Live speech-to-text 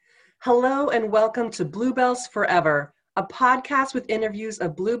Hello and welcome to Bluebells Forever, a podcast with interviews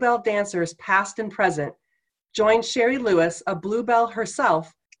of Bluebell dancers past and present. Join Sherry Lewis, a Bluebell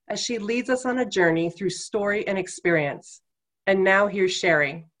herself, as she leads us on a journey through story and experience. And now here's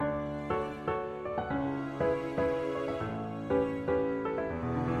Sherry.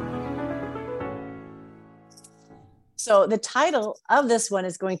 So the title of this one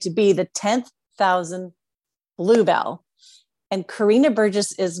is going to be The 10,000 Bluebell. And Karina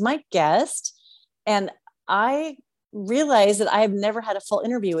Burgess is my guest. And I realized that I have never had a full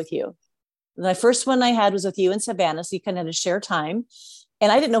interview with you. The first one I had was with you in Savannah, so you kind of had to share time.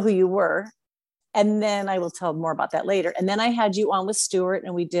 And I didn't know who you were. And then I will tell more about that later. And then I had you on with Stuart,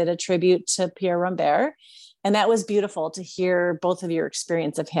 and we did a tribute to Pierre Rambert. And that was beautiful to hear both of your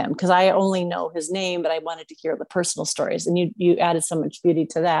experience of him, because I only know his name, but I wanted to hear the personal stories. And you added so much beauty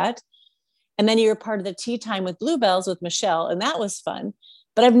to that. And then you were part of the Tea Time with Bluebells with Michelle, and that was fun.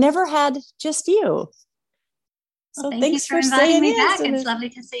 But I've never had just you. So thanks for inviting me back. It's lovely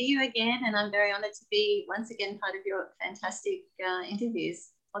to see you again. And I'm very honored to be once again part of your fantastic interviews,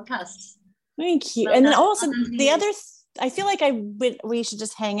 podcasts. Thank you. And then also the other, I feel like we should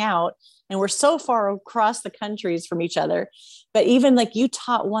just hang out, and we're so far across the countries from each other. But even like you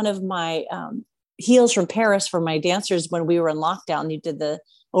taught one of my heels from Paris for my dancers when we were in lockdown. You did the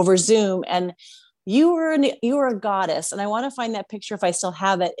over Zoom, and you were a goddess. And I want to find that picture if I still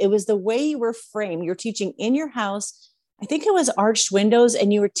have it. It was the way you were framed. You're teaching in your house. I think it was arched windows,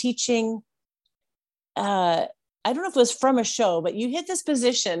 and you were teaching, I don't know if it was from a show, but you hit this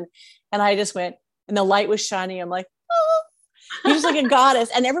position and I just went, and the light was shining. I'm like, oh, you're just like a goddess.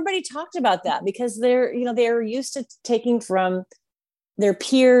 And everybody talked about that because they're used to taking from their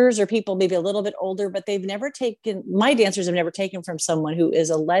peers or people maybe a little bit older, but my dancers have never taken from someone who is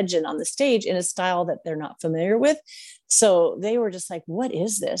a legend on the stage in a style that they're not familiar with. So they were just like, what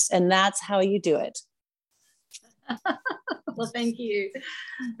is this? And that's how you do it. Well, thank you.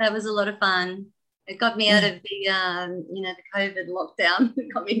 That was a lot of fun. It got me out of the COVID lockdown.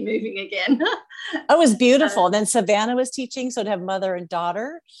 It got me moving again. Oh, it was beautiful. Then Savannah was teaching, so to have mother and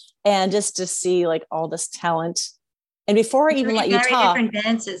daughter, and just to see like all this talent. And before I even let you talk, different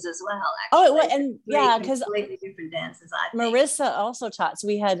dances as well. Actually. Because completely different dances. Marissa also taught. So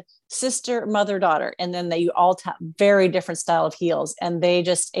we had sister, mother, daughter, and then you all taught very different style of heels, and they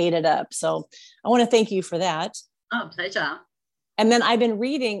just ate it up. So I want to thank you for that. Oh, pleasure. And then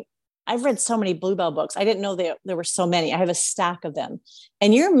I've read so many Bluebell books. I didn't know there were so many. I have a stack of them.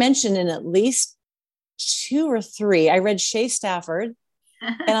 And you're mentioned in at least 2 or 3. I read Shay Stafford.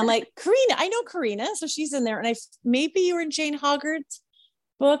 And I'm like, Karina, I know Karina. So she's in there. And maybe you were in Jane Hoggard's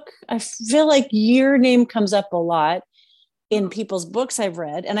book. I feel like your name comes up a lot in people's books I've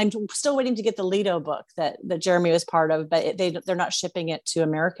read. And I'm still waiting to get the Lido book that Jeremy was part of, but they're not shipping it to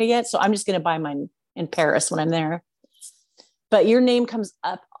America yet. So I'm just going to buy mine in Paris when I'm there. But your name comes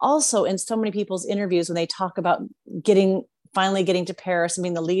up also in so many people's interviews when they talk about finally getting to Paris and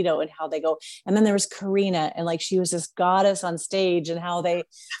being the Lido and how they go. And then there was Karina, and like she was this goddess on stage and how they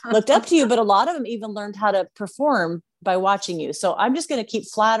looked up to you. But a lot of them even learned how to perform by watching you. So I'm just going to keep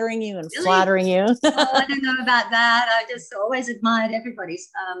flattering you and flattering you. Oh, I don't know about that. I just always admired everybody's.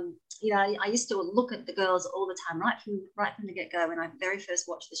 I used to look at the girls all the time, right from the get-go. When I very first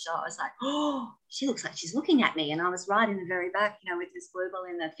watched the show, I was like, oh, she looks like she's looking at me. And I was right in the very back, with this Bluebell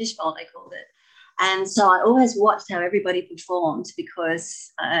in the fishbowl, they called it. And so I always watched how everybody performed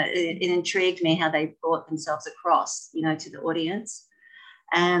because it intrigued me how they brought themselves across, to the audience.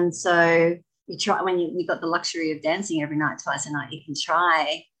 And so you try, when you got the luxury of dancing every night, twice a night, you can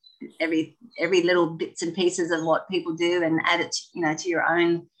try every little bits and pieces of what people do and add it, to your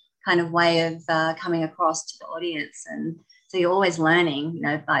own kind of way of coming across to the audience. And so you're always learning,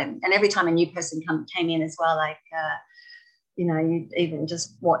 and every time a new person came in as well, like, you even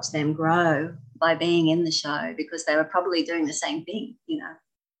just watch them grow by being in the show because they were probably doing the same thing,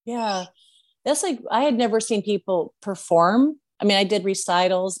 Yeah. That's like, I had never seen people perform. I mean, I did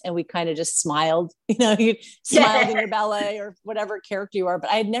recitals and we kind of just smiled, you smiled in your ballet or whatever character you are, but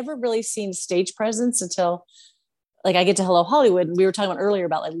I had never really seen stage presence until like I get to Hello Hollywood. And we were talking about earlier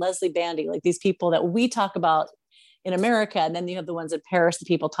about like Leslie Bandy, like these people that we talk about in America. And then you have the ones in Paris that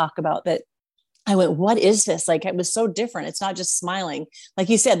people talk about that I went, what is this? Like, it was so different. It's not just smiling. Like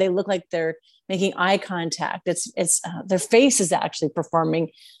you said, they look like they're making eye contact. It's their face is actually performing,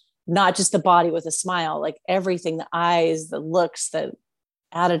 not just the body with a smile, like everything, the eyes, the looks, the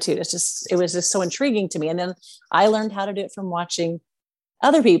attitude. It was just so intriguing to me. And then I learned how to do it from watching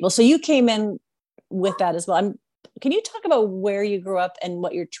other people. So you came in with that as well. Can you talk about where you grew up and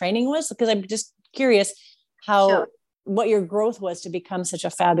what your training was? Because I'm just curious how, Sure. what your growth was to become such a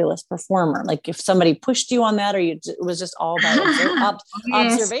fabulous performer. Like if somebody pushed you on that, or it was just all by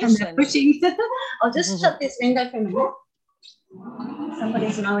observation. Pushing. I'll just shut this window for a minute.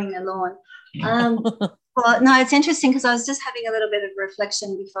 Somebody's mowing the lawn. Well, no, it's interesting because I was just having a little bit of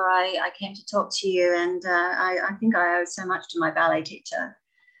reflection before I came to talk to you, and I think I owe so much to my ballet teacher.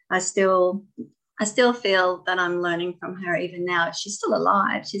 I still feel that I'm learning from her even now. She's still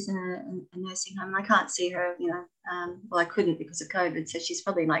alive. She's in a nursing home. I can't see her, well, I couldn't because of COVID, so she's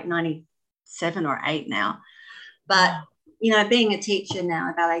probably like 97 or 8 now. But, being a teacher now,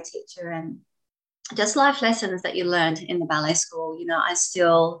 a ballet teacher, and just life lessons that you learned in the ballet school, I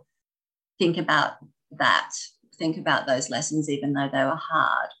still think about those lessons, even though they were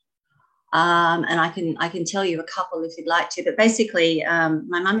hard. And I can tell you a couple if you'd like to, but basically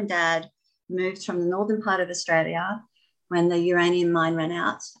my mum and dad moved from the northern part of Australia when the uranium mine ran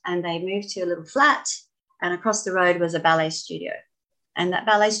out, and they moved to a little flat, and across the road was a ballet studio, and that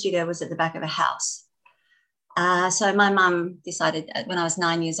ballet studio was at the back of a house. So my mum decided, when I was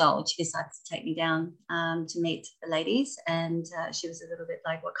 9 years old, she decided to take me down to meet the ladies, and she was a little bit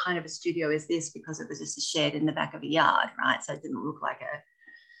like, what kind of a studio is this? Because it was just a shed in the back of a yard, right? So it didn't look like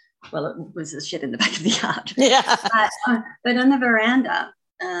it was a shed in the back of the yard. Yeah. But on the veranda,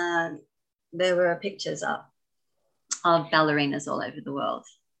 there were pictures up of ballerinas all over the world.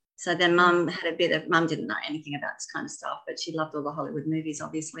 So then mum didn't know anything about this kind of stuff, but she loved all the Hollywood movies,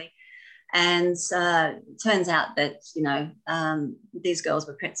 obviously. And turns out that, these girls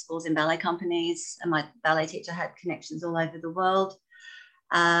were principals in ballet companies, and my ballet teacher had connections all over the world.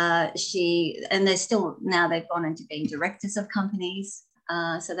 And they're still, now they've gone into being directors of companies.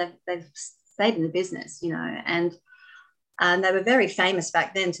 So they've stayed in the business, and they were very famous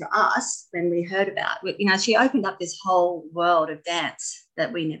back then to us when we heard about, she opened up this whole world of dance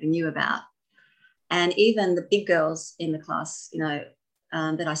that we never knew about. And even the big girls in the class,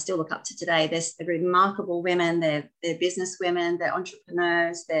 that I still look up to today, they're remarkable women, they're business women, they're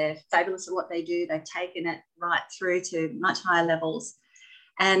entrepreneurs, they're fabulous at what they do. They've taken it right through to much higher levels.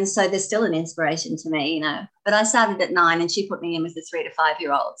 And so they're still an inspiration to me, But I started at 9 and she put me in with the 3 to 5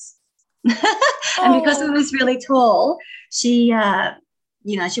 year olds. And because I was really tall, she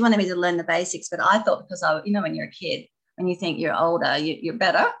wanted me to learn the basics. But I thought, because when you're a kid, when you think you're older, you're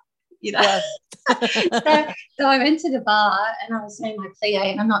better, Yes. So I went to the bar and I was doing my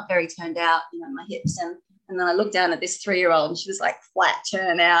plie, and I'm not very turned out, my hips. And then I looked down at this 3-year-old and she was like flat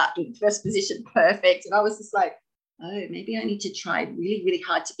turn out and first position perfect. And I was just like, oh, maybe I need to try really, really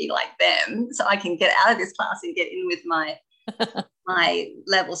hard to be like them so I can get out of this class and get in with my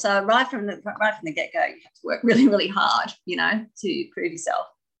level. So right from the get-go, you have to work really, really hard, to prove yourself.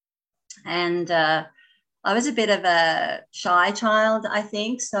 And I was a bit of a shy child, I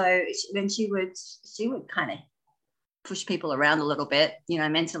think. So when she would kind of push people around a little bit,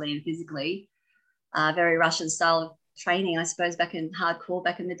 mentally and physically. Very Russian style of training, I suppose, hardcore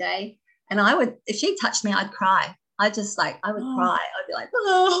back in the day. And if she touched me, I'd cry. I would cry. I'd be like,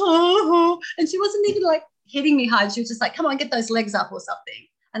 oh. And she wasn't even like hitting me hard. She was just like, come on, get those legs up or something.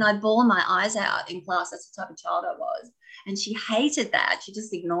 And I'd bawl my eyes out in class. That's the type of child I was. And she hated that. She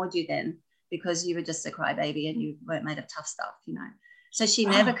just ignored you then, because you were just a crybaby and you weren't made of tough stuff, So she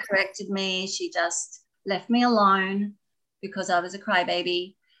never corrected me. She just left me alone because I was a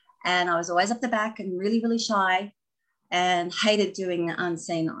crybaby, and I was always up the back and really, really shy, and hated doing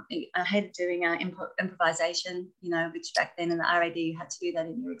unseen. I hated doing improvisation, which back then in the RAD you had to do that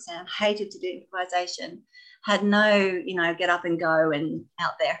in your exam. Hated to do improvisation. Had no, get up and go and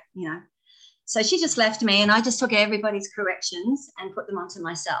out there, So she just left me, and I just took everybody's corrections and put them onto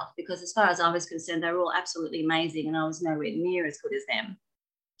myself, because as far as I was concerned, they were all absolutely amazing and I was nowhere near as good as them.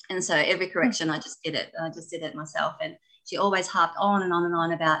 And so every correction, I just did it. I just did it myself. And she always harped on and on and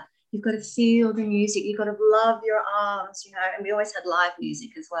on about, you've got to feel the music, you've got to love your arms, and we always had live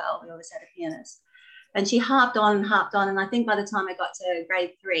music as well. We always had a pianist. And she harped on and harped on. And I think by the time I got to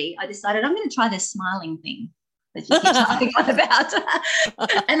grade 3, I decided I'm going to try this smiling thing that you keep talking about.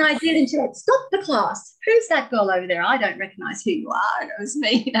 And I did, and she went, stop the class. Who's that girl over there? I don't recognize who you are. And it was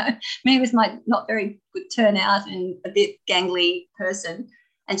me, Me was my not very good turnout and a bit gangly person.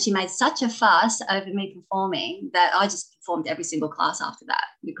 And she made such a fuss over me performing that I just performed every single class after that,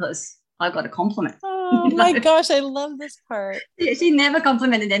 because I got a compliment. Oh my gosh, I love this part. Yeah, she never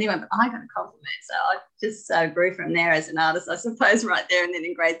complimented anyone, but I got a compliment. So I just grew from there as an artist, I suppose, right there. And then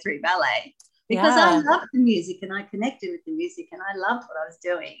in grade 3 ballet, because I loved the music and I connected with the music and I loved what I was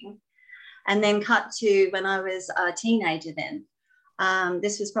doing. And then cut to when I was a teenager then.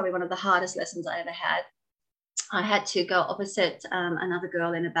 This was probably one of the hardest lessons I ever had. I had to go opposite another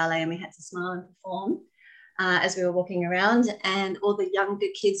girl in a ballet, and we had to smile and perform. as we were walking around, and all the younger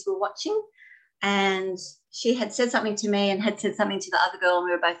kids were watching. And she had said something to me and had said something to the other girl, and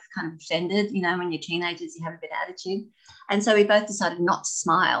we were both kind of offended. You know, when you're teenagers, you have a bit of attitude. And so we both decided not to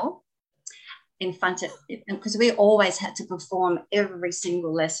smile in front of, because we always had to perform every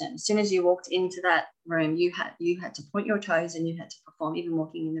single lesson. As soon as you walked into that room, you had to point your toes and you had to perform, even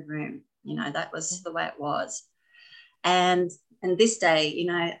walking in the room. You know, that was the way it was. And this day, you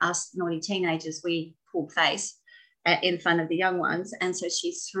know, us naughty teenagers, we pulled face in front of the young ones. And so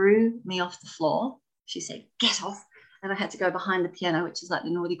she threw me off the floor. She said, "Get off." And I had to go behind the piano, which is like the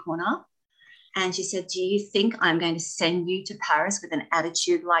naughty corner. And she said, "Do you think I'm going to send you to Paris with an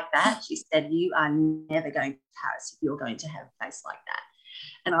attitude like that?" She said, "You are never going to Paris if you're going to have a face like that."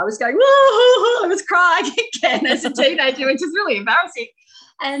 And I was going, whoa, I was crying again as a teenager, which is really embarrassing.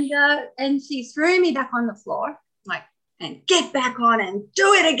 And she threw me back on the floor, like, and get back on and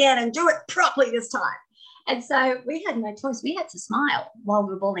do it again and do it properly this time. And so we had no choice. We had to smile while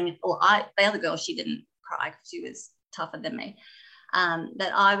we were bawling. Well, the other girl, she didn't cry because she was tougher than me.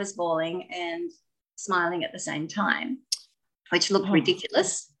 That I was bawling and smiling at the same time, which looked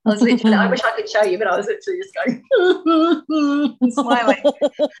ridiculous. I was literally, I wish I could show you, but I was literally just going and smiling.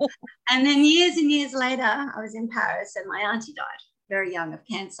 And then years and years later, I was in Paris and my auntie died very young of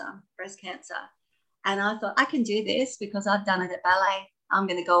cancer, breast cancer. And I thought, I can do this because I've done it at ballet. I'm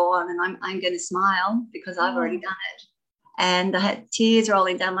going to go on and I'm going to smile because I've already done it. And I had tears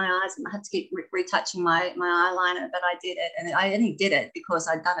rolling down my eyes and I had to keep retouching my eyeliner, but I did it. And I only did it because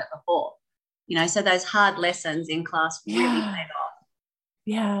I'd done it before, you know, so those hard lessons in class really paid off.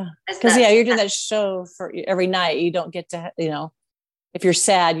 Yeah. Because, you're doing that show for every night. You don't get to, you know, if you're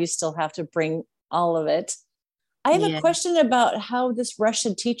sad, you still have to bring all of it. I have a question about how this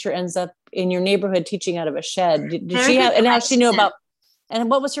Russian teacher ends up in your neighborhood teaching out of a shed. Did she have, and how she knew about, and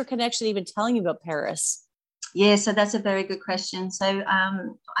what was her connection even telling you about Paris? Yeah, so that's a very good question. So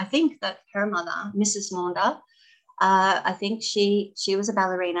I think that her mother, Mrs. Maunder, I think she was a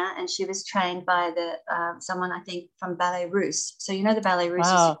ballerina and she was trained by someone, I think, from Ballet Russe. So you know the Ballet Russe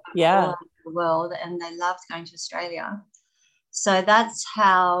all over the world, and they loved going to Australia. So that's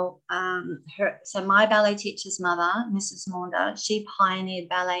how so my ballet teacher's mother, Mrs. Maunder, she pioneered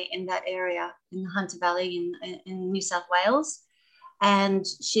ballet in that area, in the Hunter Valley in New South Wales. And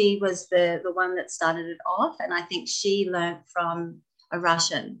she was the one that started it off. And I think she learned from a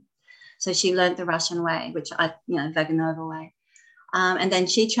Russian. So she learned the Russian way, which Vaganova way. And then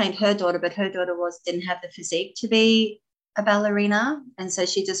she trained her daughter, but her daughter didn't have the physique to be a ballerina. And so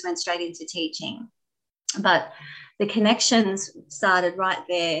she just went straight into teaching. But the connections started right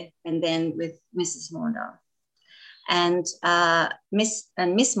there and then with Mrs. Maunder. And Miss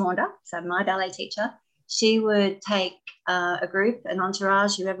Maunder, so my ballet teacher, she would take a group, an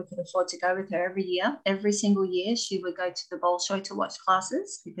entourage, whoever could afford to go with her every year. Every single year, she would go to the Bolshoi to watch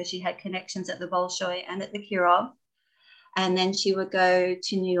classes because she had connections at the Bolshoi and at the Kirov. And then she would go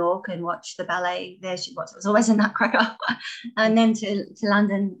to New York and watch the ballet there. It was always a Nutcracker. And then to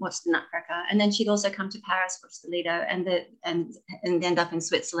London, watch the Nutcracker. And then she'd also come to Paris, watch the Lido, and end up in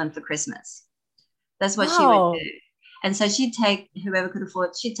Switzerland for Christmas. That's what she would do. And so she'd take whoever could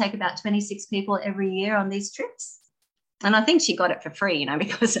afford, she'd take about 26 people every year on these trips. And I think she got it for free, you know,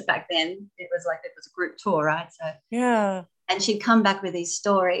 because back then it was a group tour, right? So yeah. And she'd come back with these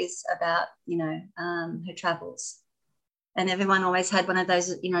stories about, her travels. And everyone always had one of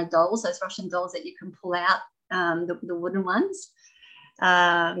those, dolls, those Russian dolls that you can pull out, the wooden ones.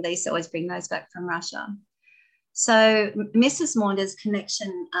 They used to always bring those back from Russia. So Mrs. Maunder's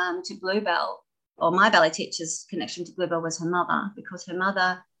connection to Bluebell, or my ballet teacher's connection to Bluebell, was her mother, because her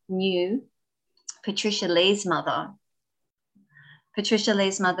mother knew Patricia Lee's mother. Patricia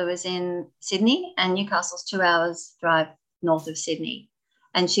Lee's mother was in Sydney, and Newcastle's 2 hours drive north of Sydney.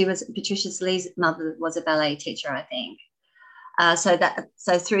 And Patricia Lee's mother was a ballet teacher, I think. So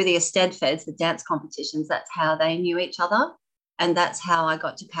through the Eisteddfods, the dance competitions, that's how they knew each other. And that's how I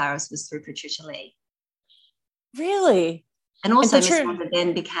got to Paris, was through Patricia Lee. Really? And also Miss Maunder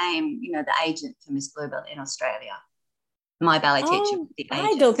then became, the agent for Miss Bluebell in Australia. My ballet teacher was the agent.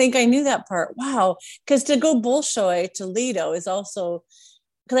 I don't think I knew that part. Wow. Because to go Bolshoi to Lido is also,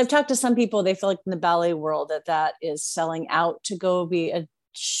 because I've talked to some people, they feel like in the ballet world that is selling out to go be a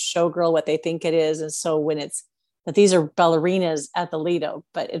showgirl, what they think it is. And so when it's that these are ballerinas at the Lido,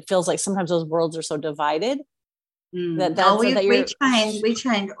 but it feels like sometimes those worlds are so divided. She trained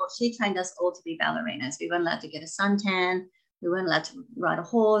us all to be ballerinas. We weren't allowed to get a suntan. We weren't allowed to ride a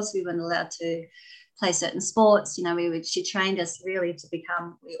horse. We weren't allowed to play certain sports. She trained us really to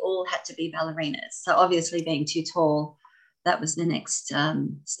become, we all had to be ballerinas. So obviously being too tall, that was the next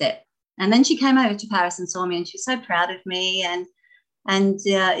step. And then she came over to Paris and saw me, and she was so proud of me. And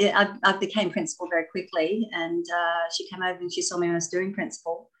I became principal very quickly. And she came over and she saw me when I was doing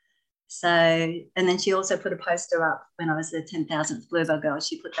principal. So, and then she also put a poster up when I was the 10,000th Bluebell Girl.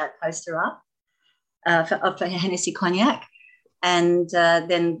 She put that poster up for Hennessy Cognac. And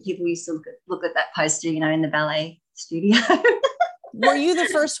then people used to look at that poster, you know, in the ballet studio. Were you the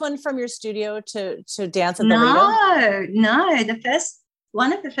first one from your studio to dance at the Lido? No.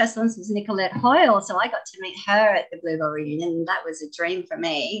 One of the first ones was Nicolette Hoyle. So I got to meet her at the Bluebell reunion. And that was a dream for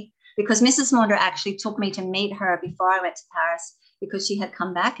me, because Mrs. Maunder actually took me to meet her before I went to Paris, because she had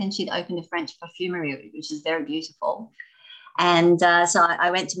come back and she'd opened a French perfumery, which is very beautiful. And so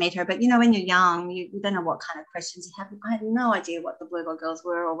I went to meet her. But, you know, when you're young, you don't know what kind of questions you have. I had no idea what the Bluebell Girls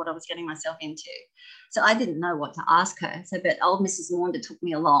were or what I was getting myself into. So I didn't know what to ask her. But old Mrs. Maunder took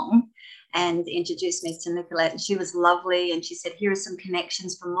me along and introduced me to Nicolette. And she was lovely. And she said, here are some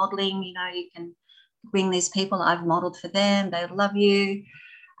connections for modelling. You know, you can bring these people. I've modelled for them. They love you.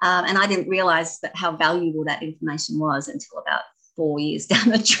 And I didn't realise how valuable that information was until about 4 years down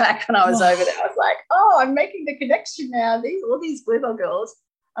the track when I was over there. I was like, oh, I'm making the connection now. All these Bluebell Girls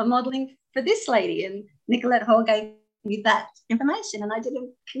are modelling for this lady. And Nicolette Hall gave me that information, and I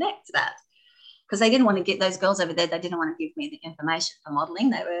didn't connect that because they didn't want to get those girls over there. They didn't want to give me the information for modelling.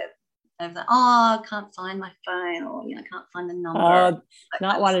 They were like, oh, I can't find my phone, or, you know, can't find the number.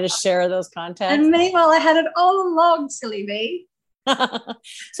 Not wanting to share those contacts. And meanwhile, I had it all along, silly me.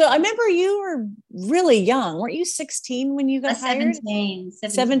 So I remember you were really young. Weren't you 16 when you got hired?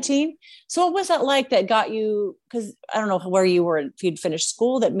 17. So what was that like that got you, because I don't know where you were, if you'd finished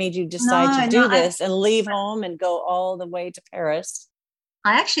school, that made you decide to do this and leave home and go all the way to Paris?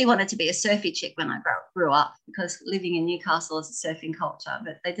 I actually wanted to be a surfy chick when I grew up, because living in Newcastle is a surfing culture,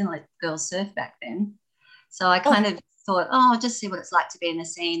 but they didn't let girls surf back then. So I kind of thought, oh, I'll just see what it's like to be in the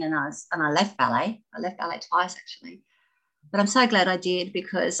scene. And I left ballet. I left ballet twice, actually. But I'm so glad I did,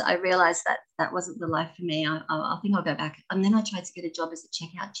 because I realised that wasn't the life for me. I think I'll go back. And then I tried to get a job as a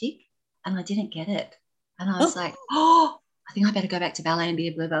checkout chick, and I didn't get it. And I was like, I think I better go back to ballet and be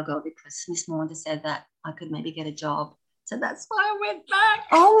a Bluebell Girl, because Miss Maunder said that I could maybe get a job. So that's why I went back.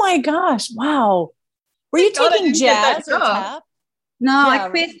 Oh, my gosh. Wow. Were you taking jazz or tap? No, yeah.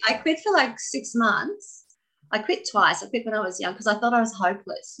 I quit for like 6 months. I quit twice. I quit when I was young because I thought I was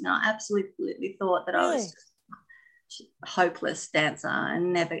hopeless. You know, I absolutely thought that I was hopeless dancer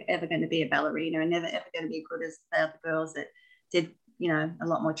and never ever going to be a ballerina and never ever going to be as good as the other girls that did, you know, a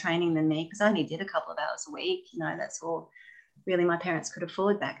lot more training than me, because I only did a couple of hours a week. You know, that's all really my parents could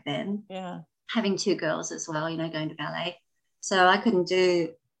afford back then. Yeah. Having 2 girls as well, you know, going to ballet. So I couldn't do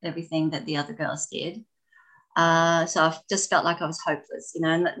everything that the other girls did. So I just felt like I was hopeless, you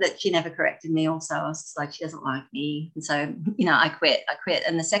know, and that she never corrected me also. I was just like, she doesn't like me. And so, you know, I quit.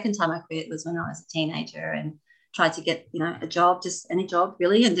 And the second time I quit was when I was a teenager and tried to get, you know, a job, just any job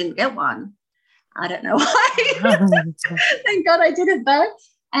really, and didn't get one. I don't know why. Thank God I didn't though.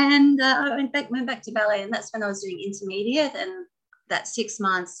 And I went back to ballet, and that's when I was doing intermediate. And that 6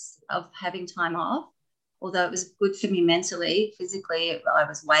 months of having time off, although it was good for me mentally, physically, I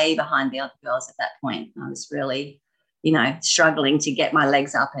was way behind the other girls at that point. I was really, you know, struggling to get my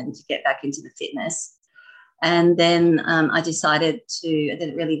legs up and to get back into the fitness. And then I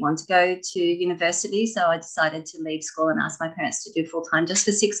didn't really want to go to university, so I decided to leave school and ask my parents to do full-time just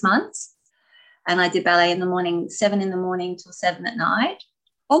for 6 months. And I did ballet in the morning, 7 in the morning till 7 at night.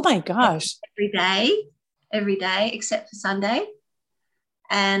 Oh, my gosh. Every day, except for Sunday.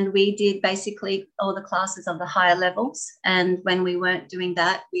 And we did basically all the classes of the higher levels. And when we weren't doing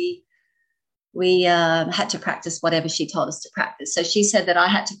that, we had to practice whatever she told us to practice. So she said that I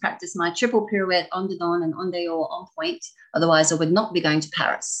had to practice my triple pirouette, en dedans and en dehors on point. Otherwise, I would not be going to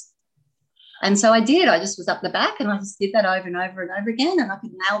Paris. And so I did. I just was up the back and I just did that over and over and over again. And I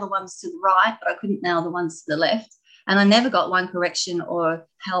could nail the ones to the right, but I couldn't nail the ones to the left. And I never got one correction or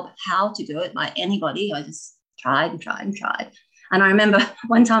help how to do it by anybody. I just tried and tried and tried. And I remember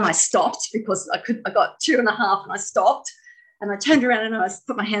one time I stopped because I got 2.5 and I stopped. And I turned around and I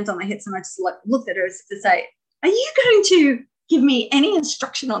put my hands on my hips and I just like looked at her as to say, are you going to give me any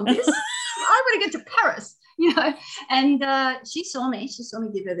instruction on this? I want to get to Paris, you know. And she saw me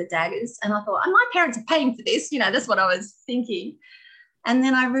give her the daggers. And I thought, my parents are paying for this. You know, that's what I was thinking. And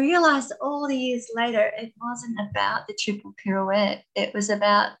then I realized all the years later, it wasn't about the triple pirouette. It was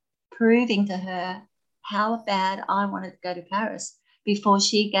about proving to her how bad I wanted to go to Paris before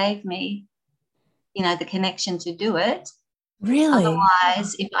she gave me, you know, the connection to do it. Really?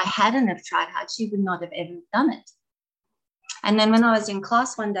 Otherwise, if I hadn't have tried hard, she would not have ever done it. And then when I was in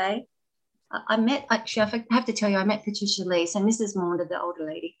class one day, I have to tell you, I met Patricia Lee. So Mrs. Maunder, the older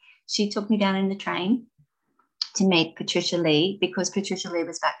lady, she took me down in the train to meet Patricia Lee, because Patricia Lee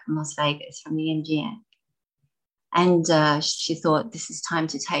was back from Las Vegas from the MGM. And she thought, this is time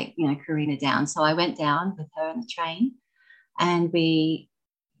to take, Karina down. So I went down with her on the train, and we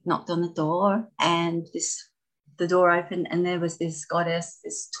knocked on the door, and the door opened, and there was this goddess,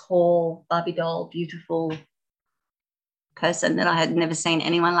 this tall Barbie doll, beautiful person that I had never seen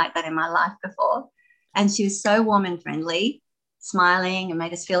anyone like that in my life before. And she was so warm and friendly, smiling, and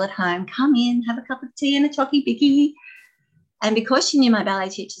made us feel at home. Come in, have a cup of tea and a chocky bicky. And because she knew my ballet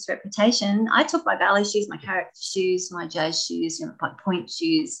teacher's reputation, I took my ballet shoes, my character shoes, my jazz shoes, my point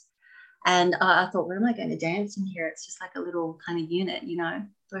shoes. And I thought, where am I going to dance in here? It's just like a little kind of unit,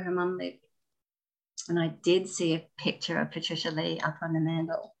 where her mum lived. And I did see a picture of Patricia Lee up on the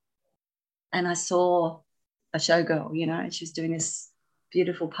mantle. And I saw a showgirl, and she was doing this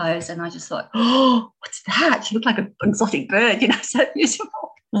beautiful pose. And I just thought, oh, what's that? She looked like an exotic bird, so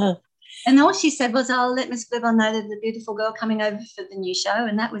beautiful. Uh-huh. And all she said was, I'll let Miss Bluebell know that the beautiful girl coming over for the new show.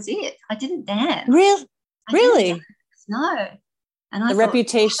 And that was it. I didn't dance. Really? No. And the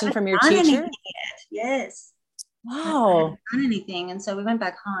reputation from your teacher? Yes. Wow. I hadn't done anything. And so we went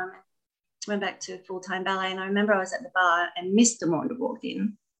back home, went back to full-time ballet. And I remember I was at the bar and Mr. Maunder walked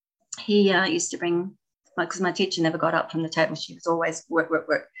in. He used to bring, because my teacher never got up from the table. She was always work.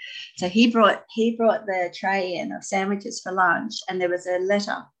 So he brought the tray in of sandwiches for lunch, and there was a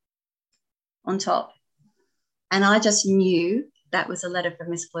letter on top. And I just knew that was a letter from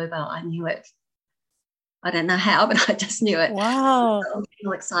Miss Bluebell. I knew it. I don't know how, but I just knew it. Wow. So I was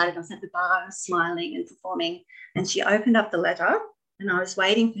all excited. I was at the bar, smiling and performing. And she opened up the letter, and I was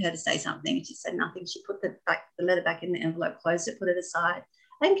waiting for her to say something. And she said nothing. She put the letter back in the envelope, closed it, put it aside,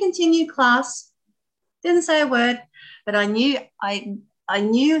 and continued class. Didn't say a word, but I knew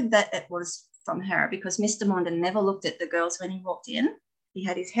that it was from her, because Mr. Maunder never looked at the girls when he walked in. He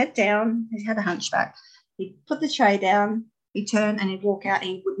had his head down. He had a hunchback. He'd put the tray down. He'd turn and he'd walk out, and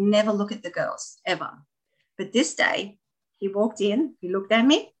he would never look at the girls, ever. But this day, he walked in. He looked at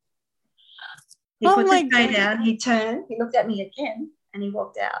me. He put the tray down. He turned. He looked at me again, and he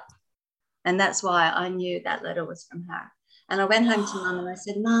walked out. And that's why I knew that letter was from her. And I went home to Mum and I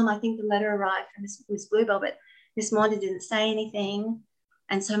said, Mum, I think the letter arrived from Miss Bluebell, but Miss Maunder didn't say anything.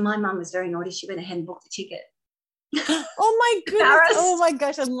 And so my mum was very naughty. She went ahead and booked the ticket. Oh my goodness. Paris. Oh my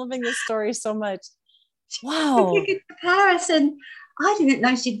gosh, I'm loving this story so much. Wow. To Paris, and I didn't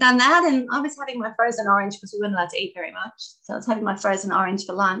know she'd done that. And I was having my frozen orange, because we weren't allowed to eat very much. So I was having my frozen orange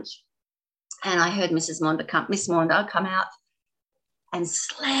for lunch. And I heard Miss Maunder come out and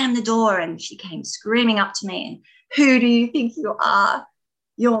slam the door, and she came screaming up to me, and who do you think you are?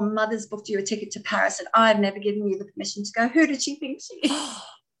 Your mother's booked you a ticket to Paris, and I've never given you the permission to go. Who did she think she is?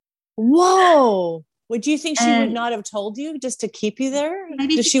 Whoa. Would you think she would not have told you just to keep you there?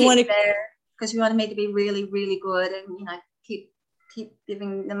 Maybe Does she want to there because she wanted me to be really, really good and keep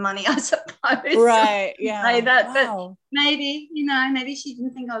giving the money, I suppose. Right. Yeah. Say that, wow. But maybe she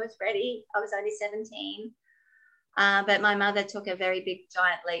didn't think I was ready. I was only 17. But my mother took a very big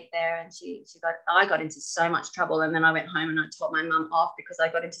giant leap there, and I got into so much trouble. And then I went home and I told my mum off because I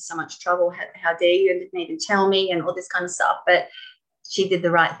got into so much trouble. How dare you, and didn't even tell me, and all this kind of stuff. But she did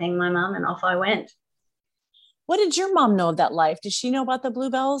the right thing, my mum, and off I went. What did your mom know of that life? Did she know about the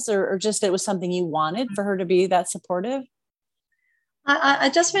Bluebells, or just it was something you wanted for her to be that supportive? I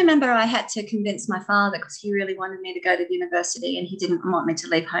just remember I had to convince my father, because he really wanted me to go to university, and he didn't want me to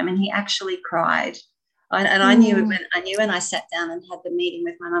leave home, and he actually cried. I knew when I sat down and had the meeting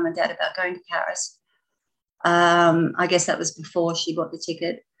with my mum and dad about going to Paris. I guess that was before she bought the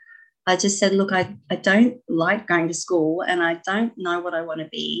ticket. I just said, look, I don't like going to school, and I don't know what I want to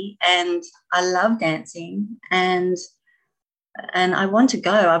be, and I love dancing, and I want to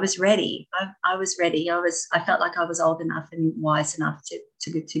go. I was ready. I was ready. I felt like I was old enough and wise enough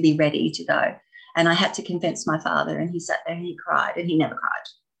to be ready to go. And I had to convince my father, and he sat there and he cried, and he never cried,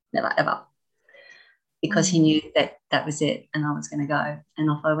 never, ever, because he knew that was it, and I was going to go,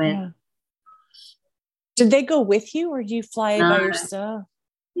 and off I went. Yeah. Did they go with you, or did you fly by yourself?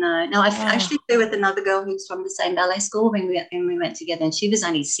 No. I actually flew with another girl who's from the same ballet school when we went together, and she was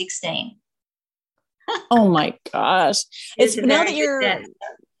only 16. Oh my gosh! It's now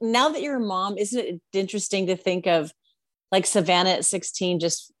that you're a mom, isn't it interesting to think of like Savannah at 16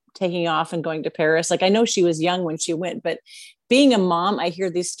 just taking off and going to Paris? Like, I know she was young when she went, but being a mom, I hear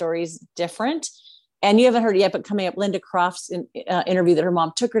these stories different. And you haven't heard it yet, but coming up, Linda Croft's interview that her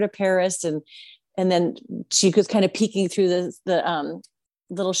mom took her to Paris, and then she was kind of peeking through the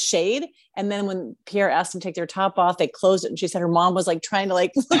little shade. And then when Pierre asked them to take their top off, they closed it. And she said her mom was like trying to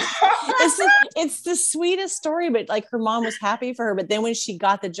like, it's the sweetest story, but like her mom was happy for her. But then when she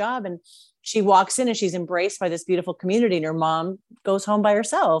got the job and she walks in and she's embraced by this beautiful community and her mom goes home by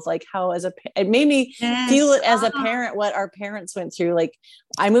herself, like how it made me feel it as a parent, what our parents went through. Like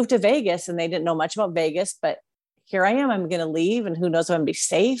I moved to Vegas and they didn't know much about Vegas, but here I am, I'm going to leave and who knows if I'm going to be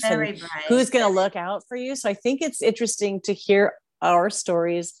safe and who's going to look out for you. So I think it's interesting to hear our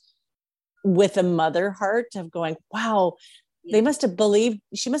stories with a mother heart of going, wow, she must have believed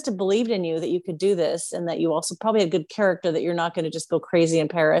in you that you could do this. And that you also probably had good character, that you're not going to just go crazy in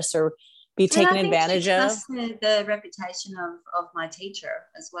Paris or be taken advantage of. The reputation of my teacher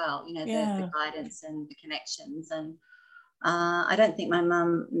as well, you know, the guidance and the connections. And I don't think my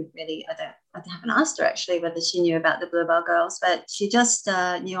mum really, I haven't asked her actually whether she knew about the Bluebell Girls, but she just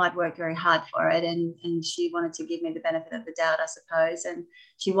knew I'd worked very hard for it, and she wanted to give me the benefit of the doubt, I suppose. And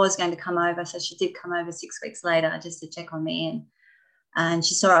she was going to come over, so she did come over 6 weeks later just to check on me, and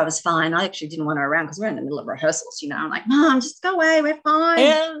she saw I was fine. I actually didn't want her around because we're in the middle of rehearsals, you know. I'm like, Mom, just go away, we're fine.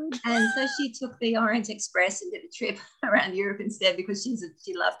 And so she took the Orient Express and did a trip around Europe instead, because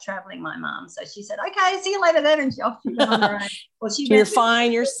she loved traveling, my mom. So she said, okay, see you later then. And she went on her own. Well, you're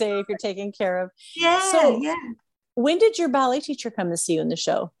fine, you're safe, you're taken care of. When did your ballet teacher come to see you in the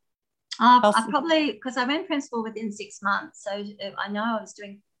show? I probably, because I went principal within 6 months. So I know I was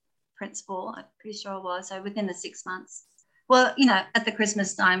doing principal. I'm pretty sure I was. So within the 6 months. Well, you know, at the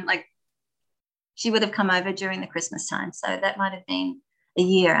Christmas time, like she would have come over during the Christmas time. So that might have been a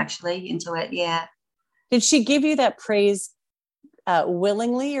year actually into it. Yeah. Did she give you that praise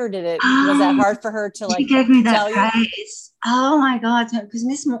willingly, or was that hard for her to like? She gave me that praise. Oh my God. Because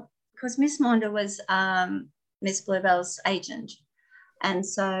Miss Maunder was Miss Bluebell's agent. And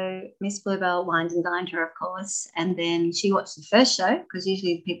so Miss Bluebell wined and dined her, of course. And then she watched the first show, because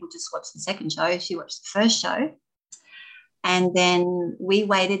usually people just watch the second show. She watched the first show. And then we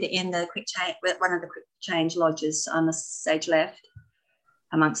waited in the one of the quick change lodges on the stage left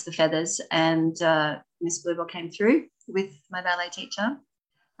amongst the feathers. And Miss Bluebell came through with my ballet teacher.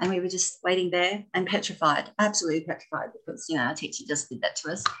 And we were just waiting there and petrified, absolutely petrified, because, you know, our teacher just did that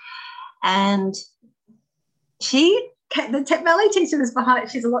to us. And the ballet teacher was behind.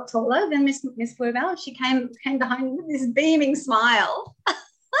 She's a lot taller than Miss Bluebell. She came behind with this beaming smile.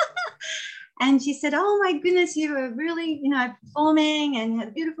 And she said, oh, my goodness, you were really, you know, performing and had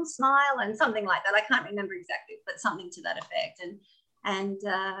a beautiful smile and something like that. I can't remember exactly, but something to that effect. And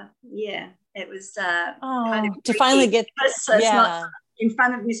it was kind of to finally get not in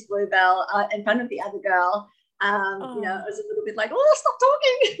front of Miss Bluebell, in front of the other girl. You know, it was a little bit like, oh, stop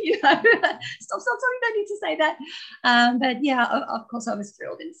talking, you know, stop, don't need to say that. But yeah, of course, I was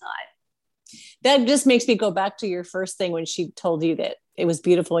thrilled inside. That just makes me go back to your first thing when she told you that it was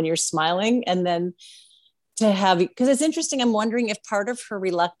beautiful and you're smiling. And then to have you, because it's interesting, I'm wondering if part of her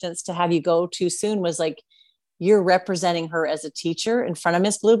reluctance to have you go too soon was like, you're representing her as a teacher in front of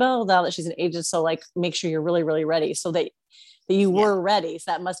Miss Bluebell now that she's an agent. So like, make sure you're really, really ready. So that you were ready.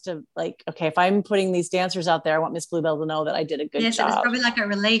 So that must have like, okay, if I'm putting these dancers out there, I want Miss Bluebell to know that I did a good job. Yes, it was probably like a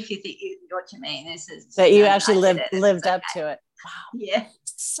relief, you know what you mean. That you actually lived up to it. Wow. Yeah.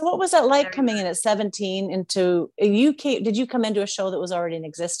 So what was that like coming in at 17 did you come into a show that was already in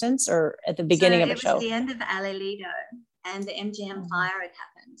existence or at the beginning of a show? It was the end of Ali Lido and the MGM fire had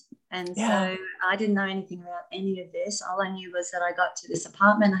happened. And so I didn't know anything about any of this. All I knew was that I got to this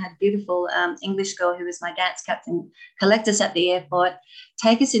apartment. I had a beautiful English girl who was my dance captain collect us at the airport,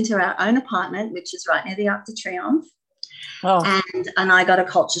 take us into our own apartment, which is right near the Arc de Triomphe. Oh. And I got a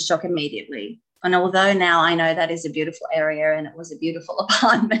culture shock immediately. And although now I know that is a beautiful area and it was a beautiful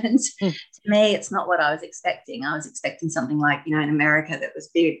apartment, to me, it's not what I was expecting. I was expecting something like, you know, in America that was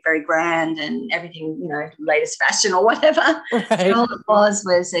big, very grand and everything, you know, latest fashion or whatever. Right. All it was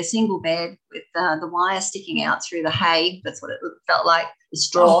a single bed with the wire sticking out through the hay. That's what it felt like, the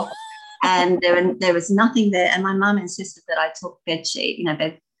straw. Oh. And there was nothing there. And my mum insisted that I took bed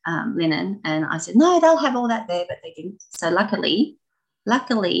linen. And I said, no, they'll have all that there, but they didn't. So luckily,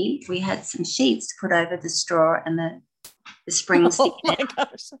 we had some sheets to put over the straw and the springs. Oh my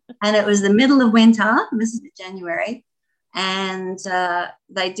gosh. And it was the middle of winter. This is January. And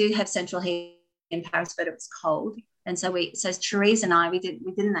they do have central heating in Paris, but it was cold. And so Therese and I, we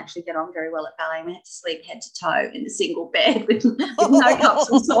didn't actually get on very well at ballet. We had to sleep head to toe in a single bed with no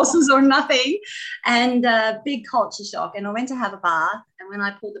cups or saucers or nothing. And big culture shock. And I went to have a bath. And when I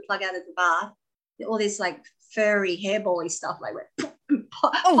pulled the plug out of the bath, all this like furry hairbally stuff like went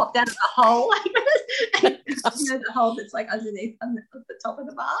popped out of the hole, like, you know, the hole that's like underneath on the top of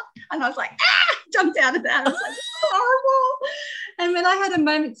the bath. And I was like, jumped out of that. I was like, horrible. And when I had a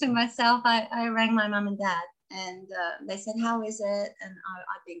moment to myself, I rang my mum and dad. And they said, how is it? And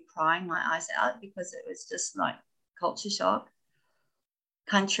I'd been crying my eyes out because it was just like culture shock.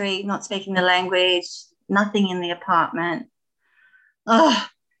 Country, not speaking the language, nothing in the apartment. Oh,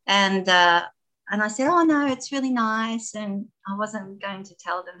 and I said, oh, no, it's really nice. And I wasn't going to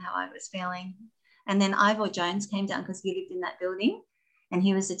tell them how I was feeling. And then Ivor Jones came down because he lived in that building. And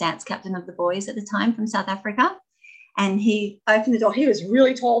he was the dance captain of the boys at the time from South Africa. And he opened the door. He was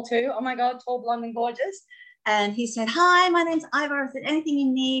really tall too. Oh, my God, tall, blonde and gorgeous. And he said, hi, my name's Ivor. I said, anything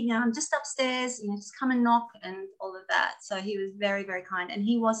you need, I'm just upstairs, just come and knock and all of that. So he was very, very kind. And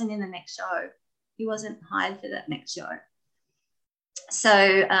he wasn't in the next show. He wasn't hired for that next show. So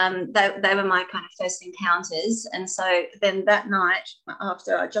they were my kind of first encounters. And so then that night,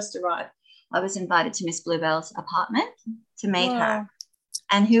 after I just arrived, I was invited to Miss Bluebell's apartment to meet her.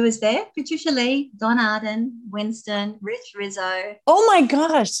 And who was there? Patricia Lee, Don Arden, Winston, Rich Rizzo. Oh, my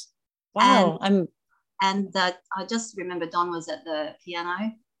gosh. Wow. And I just remember Don was at the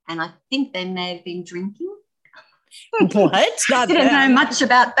piano, and I think they may have been drinking. What? I didn't know much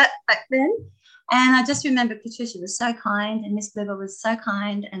about that back then. And I just remember Patricia was so kind, and Miss Bluebell was so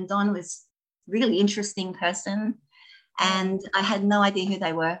kind, and Don was a really interesting person. And I had no idea who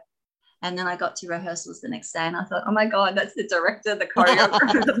they were. And then I got to rehearsals the next day, and I thought, oh, my God, that's the director, the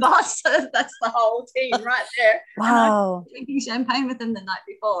choreographer, the boss. That's the whole team right there. Wow. And I was drinking champagne with them the night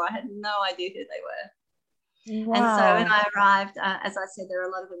before. I had no idea who they were. Wow. And so when I arrived, as I said, there were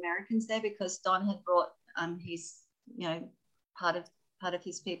a lot of Americans there because Don had brought his, part of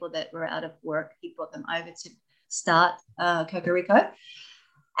his people that were out of work. He brought them over to start Cocorico.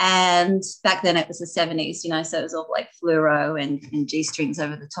 And back then it was the 70s, so it was all like fluoro and G-strings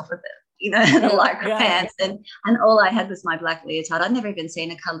over the top of it, and the lycra pants. And all I had was my black leotard. I'd never even seen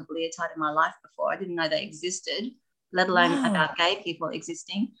a coloured leotard in my life before. I didn't know they existed, let alone about gay people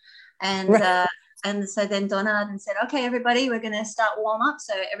existing. And so then Don Arden said, okay, everybody, we're going to start warm up.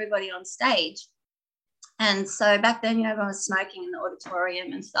 So everybody on stage. And so back then, everyone was smoking in the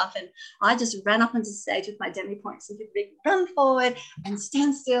auditorium and stuff. And I just ran up onto stage with my demi-points and did a big run forward and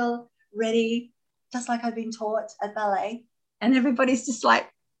stand still, ready, just like I'd been taught at ballet. And everybody's just like,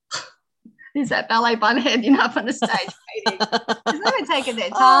 there's that ballet bunhead, up on the stage waiting. They were taking their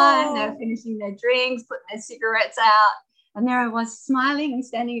time. They were finishing their drinks, putting their cigarettes out. And there I was smiling and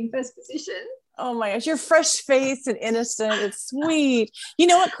standing in first position. Oh my gosh, you're fresh faced and innocent. It's sweet. You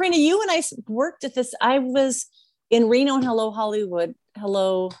know what, Karina, you and I worked at this. I was in Reno and Hello Hollywood.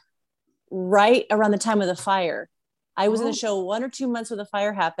 Hello, right around the time of the fire. I was in the show 1 or 2 months when the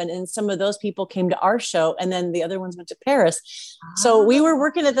fire happened, and some of those people came to our show, and then the other ones went to Paris. So we were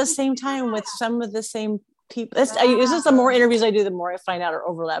working at the same time with some of the same people. It's just the more interviews I do, the more I find out or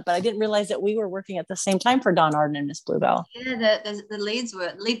overlap. But I didn't realize that we were working at the same time for Don Arden and Miss Bluebell. Yeah, the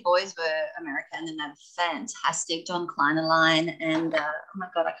lead boys were American, and they're fantastic. John Kleinerline and oh my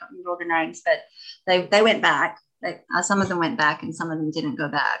God, I can't remember all the names, but they went back. Some of them went back, and some of them didn't go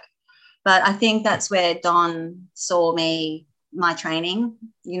back. But I think that's where Don saw my training,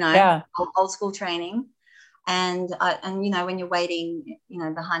 old school training. And when you're waiting,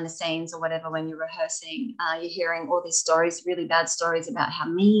 behind the scenes or whatever, when you're rehearsing, you're hearing all these stories, really bad stories about how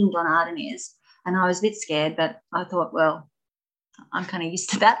mean Don Arden is. And I was a bit scared, but I thought, well, I'm kind of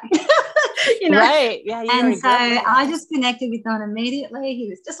used to that. Right. Yeah. And so I just connected with Don immediately. He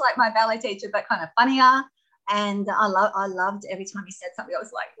was just like my ballet teacher, but kind of funnier. And I loved every time he said something, I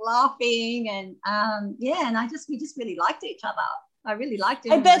was like laughing. And and we just really liked each other. I really liked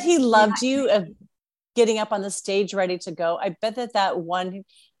him. I bet he loved you. Getting up on the stage ready to go. I bet that won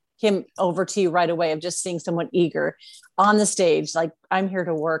him over to you right away, of just seeing someone eager on the stage, like, I'm here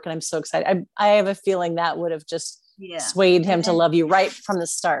to work and I'm so excited. I have a feeling that would have just swayed him to love you right from the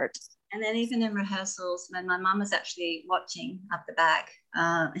start. And then even in rehearsals, when my mum was actually watching up the back,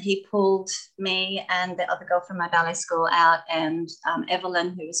 he pulled me and the other girl from my ballet school out, and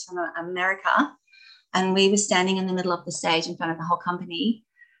Evelyn, who was from America, and we were standing in the middle of the stage in front of the whole company.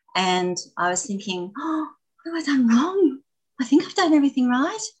 And I was thinking, oh, what have I done wrong? I think I've done everything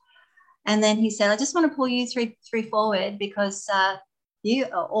right. And then he said, I just want to pull you three forward, because you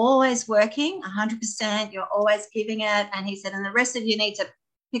are always working 100%. You're always giving it. And he said, and the rest of you need to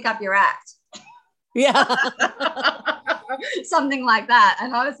pick up your act. Yeah. Something like that.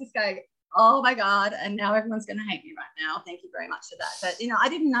 And I was just going, oh my God. And now everyone's going to hate me right now. Thank you very much for that. But, I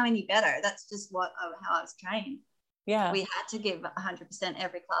didn't know any better. That's just how I was trained. Yeah. We had to give 100%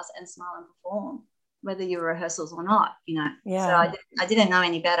 every class and smile and perform, whether you were rehearsals or not, Yeah. So I didn't know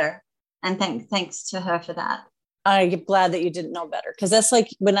any better. And thanks to her for that. I'm glad that you didn't know better, because that's like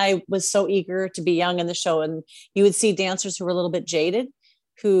when I was so eager to be young in the show, and you would see dancers who were a little bit jaded,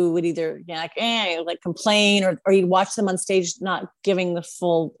 who would either like complain, or you'd watch them on stage not giving the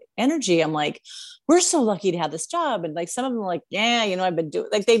full energy. I'm like, we're so lucky to have this job. And like some of them were like, I've been doing,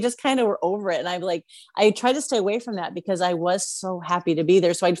 like, they just kind of were over it. And I'm like, I tried to stay away from that because I was so happy to be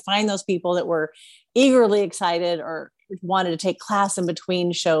there. So I'd find those people that were eagerly excited or wanted to take class in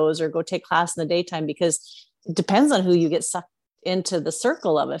between shows or go take class in the daytime, because it depends on who you get sucked into the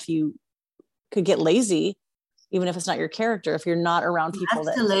circle of. If you could get lazy, even if it's not your character, if you're not around people.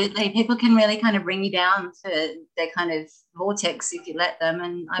 Absolutely. People can really kind of bring you down to their kind of vortex if you let them.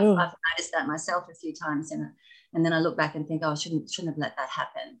 And I've noticed that myself a few times. And then I look back and think, I shouldn't have let that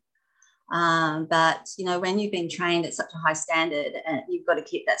happen. But, when you've been trained at such a high standard, and you've got to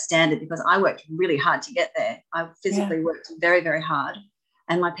keep that standard, because I worked really hard to get there. I physically worked very, very hard,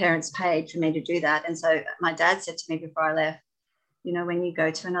 and my parents paid for me to do that. And so my dad said to me before I left, when you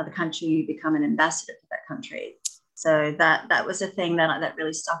go to another country, you become an ambassador for that country. So that was a thing that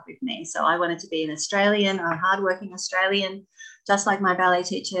really stuck with me. So I wanted to be an Australian, a hardworking Australian, just like my ballet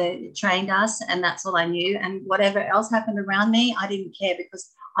teacher trained us. And that's all I knew. And whatever else happened around me, I didn't care,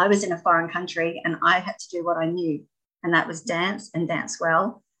 because I was in a foreign country and I had to do what I knew. And that was dance, and dance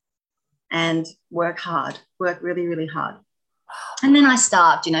well, and work hard, work really, really hard. And then I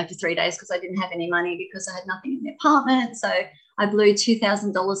starved, for 3 days, because I didn't have any money, because I had nothing in the apartment. So I blew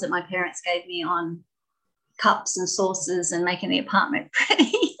 $2,000 that my parents gave me on cups and sauces and making the apartment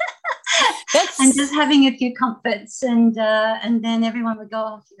pretty. And just having a few comforts, and then everyone would go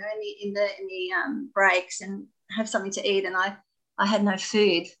off, in the breaks and have something to eat. And I had no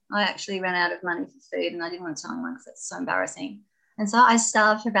food. I actually ran out of money for food, and I didn't want to tell anyone because it's so embarrassing. And so I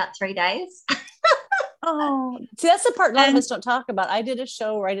starved for about 3 days. Oh, see, that's the part a lot of us don't talk about. I did a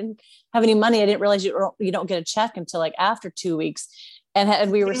show where I didn't have any money. I didn't realize you don't get a check until like after 2 weeks.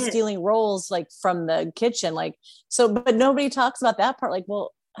 And we were stealing rolls like from the kitchen, but nobody talks about that part. Like,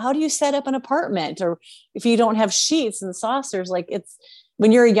 well, how do you set up an apartment? Or if you don't have sheets and saucers, like, it's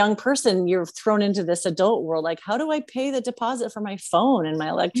when you're a young person, you're thrown into this adult world. Like, how do I pay the deposit for my phone and my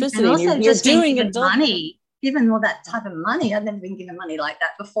electricity? And also, you're doing adult money. Given all that type of money, I've never been given money like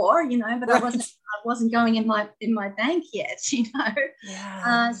that before, but right. I wasn't going in my bank yet,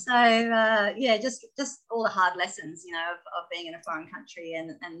 Yeah. Just all the hard lessons, of being in a foreign country and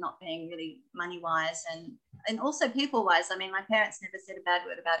not being really money wise and also people wise. I mean, my parents never said a bad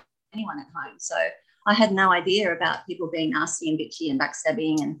word about anyone at home, so I had no idea about people being nasty and bitchy and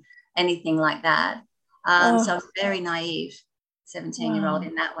backstabbing and anything like that. So I was very naive. 17-year-old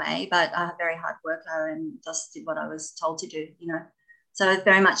in that way, but a very hard worker and just did what I was told to do, So I was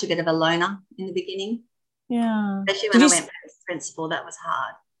very much a bit of a loner in the beginning. Yeah. Especially when I went as principal, that was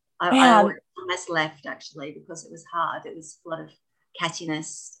hard. I almost left, actually, because it was hard. It was a lot of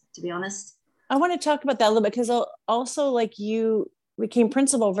catchiness, to be honest. I want to talk about that a little bit, because also, like, you became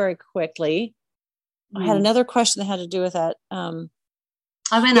principal very quickly. I had another question that had to do with that. I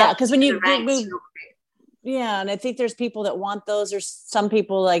went up because when you move. Yeah. And I think there's people that want those. There's some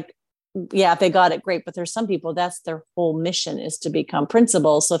people like, if they got it, great. But there's some people, that's their whole mission, is to become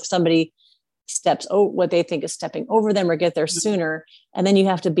principal. So if somebody steps what they think is stepping over them or get there sooner, and then you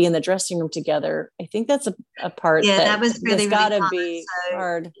have to be in the dressing room together, I think that's a part that was really, gotta really be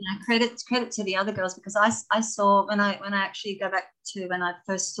hard. Credit to the other girls, because I saw when I actually go back to when I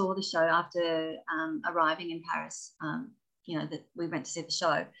first saw the show after arriving in Paris, that we went to see the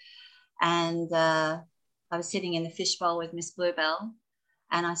show, and I was sitting in the fishbowl with Miss Bluebell,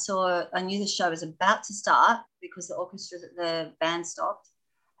 and I knew the show was about to start because the band stopped.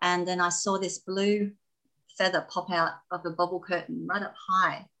 And then I saw this blue feather pop out of the bubble curtain right up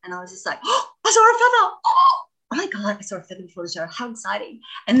high. And I was just like, oh, I saw a feather. Oh my God, I saw a feather before the show. How exciting.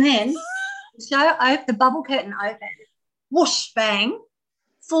 And then the bubble curtain opened, whoosh, bang,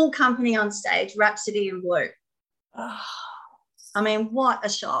 full company on stage, Rhapsody in Blue. Oh. I mean, what a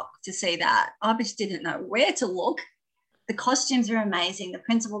shock to see that. I just didn't know where to look. The costumes are amazing. The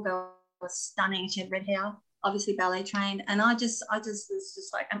principal girl was stunning. She had red hair, obviously ballet trained. And I just was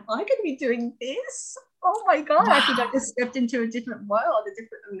just like, am I going to be doing this? Oh my God, wow. I think I just stepped into a different world, a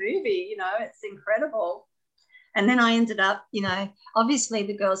different movie, it's incredible. And then I ended up, obviously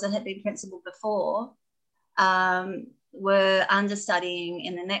the girls that had been principal before were understudying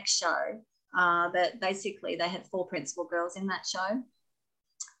in the next show. But basically they had 4 principal girls in that show,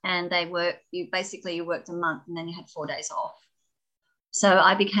 and you worked a month and then you had 4 days off. So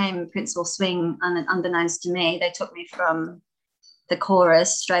I became principal swing unbeknownst to me. They took me from the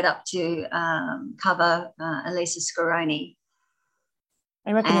chorus straight up to cover Elisa Scaroni.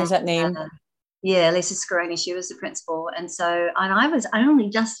 I recognize that name. Elisa Scaroni, she was the principal. And I was only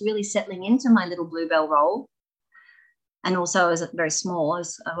just really settling into my little Bluebell role. And also I was very small.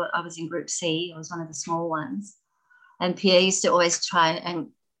 I was in group C. I was one of the small ones. And Pierre used to always try and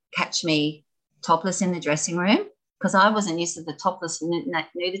catch me topless in the dressing room because I wasn't used to the topless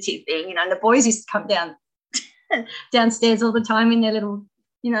nudity thing, you know, and the boys used to come downstairs all the time in their little,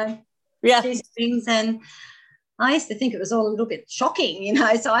 you know, things. And I used to think it was all a little bit shocking, you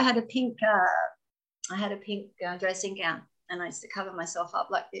know. So I had a pink dressing gown, and I used to cover myself up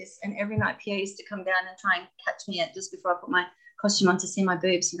like this. And every night Pierre used to come down and try and catch me at just before I put my costume on to see my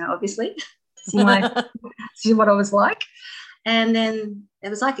boobs, you know, obviously, to see what I was like. And then it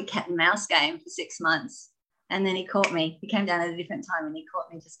was like a cat and mouse game for 6 months. And then he caught me. He came down at a different time and he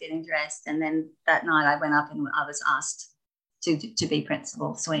caught me just getting dressed. And then that night I went up and I was asked to be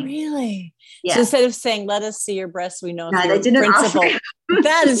principal swing. Really? Yeah. So instead of saying, let us see your breasts, we know no, if you're they didn't principal. ask.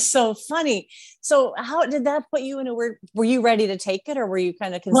 That is so funny. So how did that put you in a weird, were you ready to take it or were you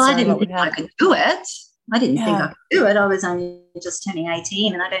kind of concerned? Well, I didn't what would think I happen? could do it. I didn't think I could do it. I was only just turning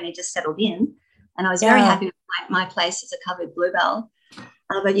 18 and I'd only just settled in. And I was very happy with my place as a covered bluebell.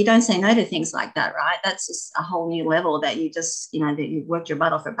 But you don't say no to things like that, right? That's just a whole new level that you just, you know, that you worked your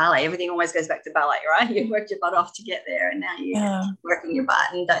butt off at ballet. Everything always goes back to ballet, right? You worked your butt off to get there and now you're working your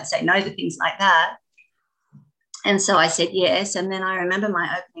butt and you don't say no to things like that. And so I said yes. And then I remember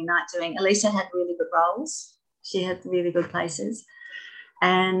my opening night doing, Elisa had really good roles. She had really good places.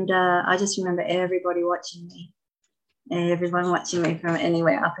 And I just remember everybody watching me. Everyone watching me from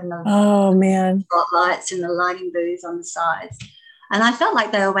anywhere up in the spotlights and the lighting booths on the sides. And I felt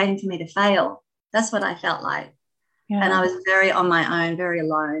like they were waiting for me to fail. That's what I felt like. Yeah. And I was very on my own, very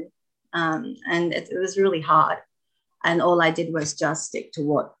alone. And it was really hard. And all I did was just stick to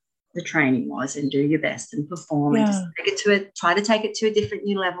what the training was and do your best and perform and just try to take it to a different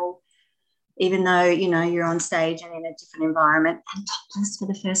new level, even though, you know, you're on stage and in a different environment and topless for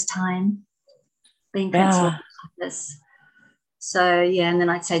the first time, being principal topless. So, and then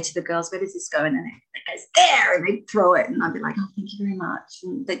I'd say to the girls, where does this go? And then it goes there, and they'd throw it. And I'd be like, oh, thank you very much.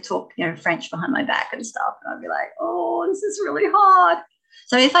 And they'd talk, you know, French behind my back and stuff. And I'd be like, oh, this is really hard.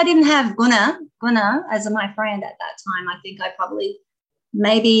 So if I didn't have Gunnar as my friend at that time, I think I probably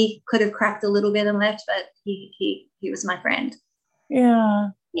maybe could have cracked a little bit and left, but he was my friend. Yeah.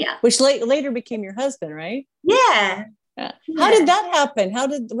 Yeah. Which later became your husband, right? Yeah. How did that happen?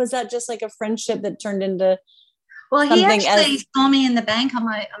 Was that just like a friendship that turned into... Well, he actually saw me in the bank on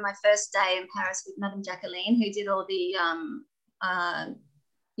my first day in Paris with Madame Jacqueline, who did all the,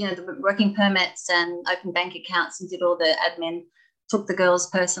 you know, the working permits and open bank accounts and did all the admin, took the girls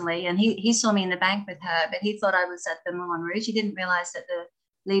personally. And he saw me in the bank with her, but he thought I was at the Moulin Rouge. He didn't realize that the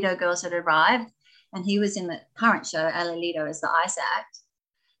Lido girls had arrived. And he was in the current show, Ale Lido, as the Ice Act.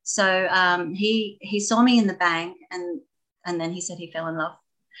 So he saw me in the bank and then he said he fell in love.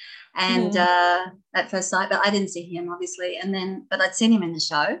 And at first sight, but I didn't see him obviously. But I'd seen him in the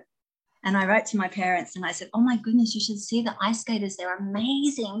show, and I wrote to my parents and I said, "Oh my goodness, you should see the ice skaters. They're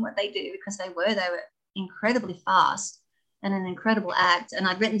amazing what they do," because they were incredibly fast and an incredible act. And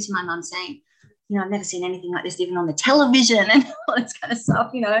I'd written to my mum saying, "You know, I've never seen anything like this, even on the television," and all this kind of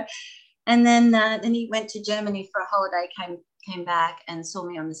stuff, you know. And then he went to Germany for a holiday, came back and saw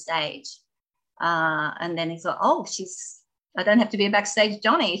me on the stage, and then he thought, "Oh, I don't have to be a backstage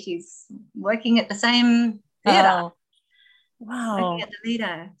Johnny. She's working at the same theatre." Oh, wow. Working at the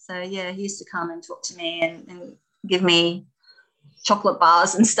Lido. So, he used to come and talk to me and give me chocolate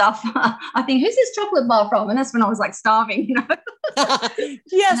bars and stuff. I think, who's this chocolate bar from? And that's when I was like starving, you know.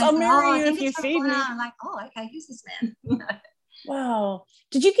 Yes, I'll marry you if you feed me. I'm like, oh, okay, who's this man? You know. Wow.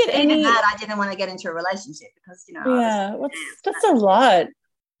 Did you get Even that, I didn't want to get into a relationship because, you know. That's a lot.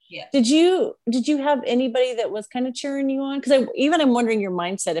 Yeah. Did you have anybody that was kind of cheering you on? Because I'm wondering your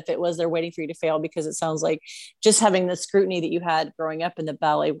mindset, if it was they're waiting for you to fail, because it sounds like just having the scrutiny that you had growing up in the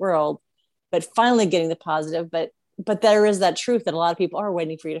ballet world, but finally getting the positive. But there is that truth that a lot of people are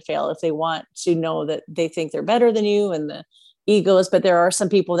waiting for you to fail if they want to know that they think they're better than you and the egos. But there are some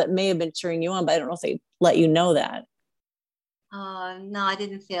people that may have been cheering you on, but I don't know if they let you know that. No, I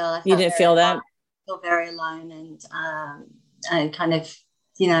didn't feel. You didn't feel that? I felt very alone and kind of,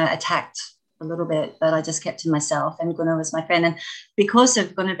 you know, attacked a little bit, but I just kept to myself. And Gunnar was my friend, and because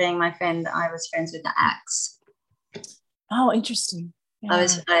of Gunnar being my friend, I was friends with the acts. Oh, interesting. Yeah.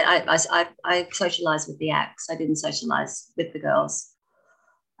 I socialized with the acts. I didn't socialize with the girls.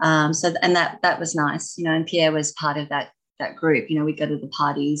 That was nice, you know. And Pierre was part of that group. You know, we'd go to the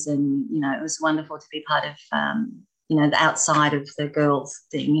parties, and you know, it was wonderful to be part of you know, the outside of the girls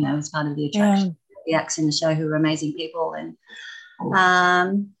thing. You know, as part of the attraction. The acts in the show, who were amazing people, and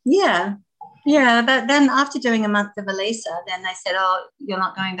Yeah, but then after doing a month of Elisa, then they said, oh, you're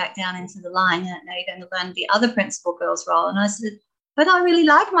not going back down into the line. Now you're going to learn the other principal girl's role. And I said, but I really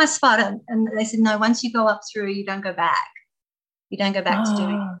like my spot. And they said, no, once you go up through, you don't go back. You don't go back to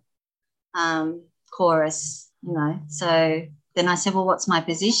doing chorus, you know. So then I said, well, what's my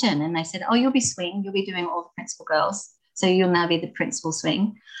position? And they said, oh, you'll be swing. You'll be doing all the principal girls. So you'll now be the principal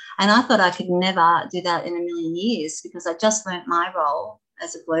swing. And I thought I could never do that in a million years because I just learnt my role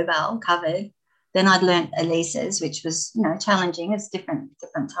as a bluebell covered. Then I'd learnt Elisa's, which was, you know, challenging. It's different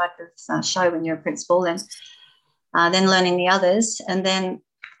type of show when you're a principal, and then learning the others. And then,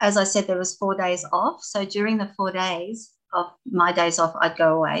 as I said, there was 4 days off. So during the 4 days of my days off, I'd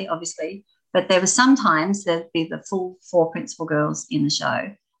go away, obviously. But there was sometimes there'd be the full 4 principal girls in the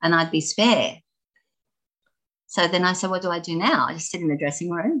show, and I'd be spare. So then I said, what do I do now? I just sit in the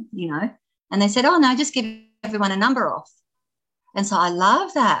dressing room, you know. And they said, oh, no, just give everyone a number off. And so I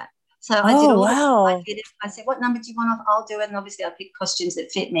love that. So I did all wow. I said, what number do you want off? I'll do it. And obviously I picked costumes that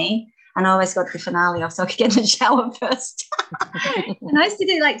fit me. And I always got the finale off so I could get in the shower first. And I used to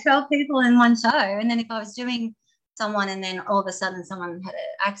do like 12 people in one show. And then if I was doing someone and then all of a sudden someone had an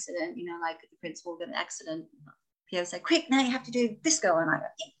accident, you know, like the principal got an accident, Pierre would say, quick, now you have to do this girl. And I go,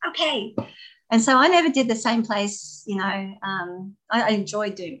 yeah, okay. And so I never did the same place, you know. I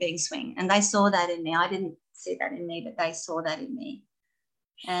enjoyed being swing. And they saw that in me. I didn't see that in me, but they saw that in me.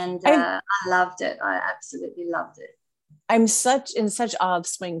 And I loved it. I absolutely loved it. I'm in such awe of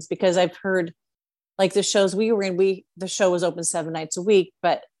swings because I've heard like the shows we were in, the show was open 7 nights a week,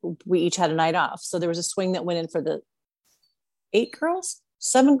 but we each had a night off. So there was a swing that went in for the 8 girls,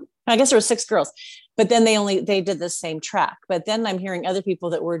 7, I guess there were 6 girls, but then they did the same track. But then I'm hearing other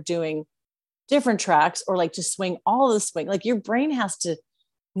people that were doing different tracks or like to swing all the swing. Like your brain has to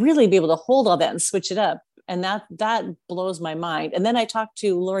really be able to hold all that and switch it up. And that blows my mind. And then I talked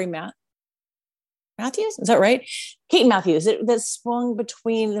to Lori Matthews, is that right? Kate Matthews, that swung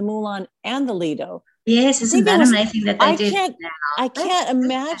between the Moulin and the Lido. Yes, isn't that amazing that they did? I can't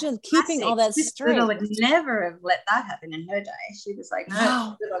imagine keeping all that straight. Little would never have let that happen in her day. She was like,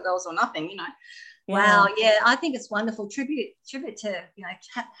 no, little girls or nothing, you know. Yeah. Wow, yeah, I think it's wonderful. Tribute to, you know,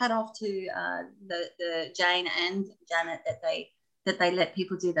 hat off to the Jane and Janet that they let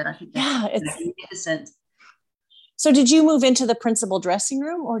people do that. I think that's magnificent. So did you move into the principal dressing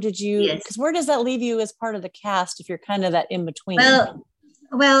room or did you, yes. Because where does that leave you as part of the cast if you're kind of that in between? Well,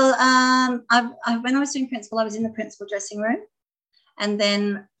 when I was doing principal, I was in the principal dressing room. And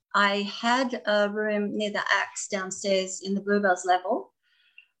then I had a room near the acts downstairs in the Bluebells level.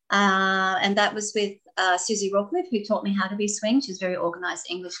 And that was with Susie Rawcliffe, who taught me how to be swing. She was very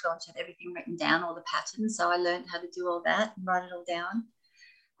organised English girl. She had everything written down, all the patterns. So I learned how to do all that and write it all down.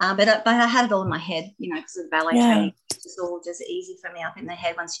 But I had it all in my head, you know, because of the ballet training. It was all just easy for me up in the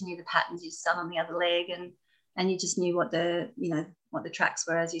head. Once you knew the patterns, you start on the other leg and you just knew what the tracks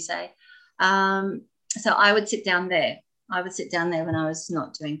were, as you say. So I would sit down there. When I was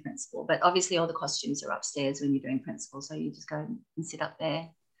not doing principal. But obviously all the costumes are upstairs when you're doing principal. So you just go and sit up there.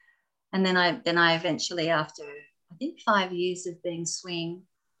 And then I eventually, after I think 5 years of being swing,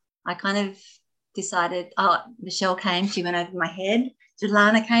 I kind of decided, Michelle came, she went over my head.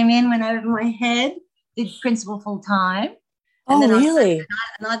 Jelana came in, went over my head, did principal full time. And really?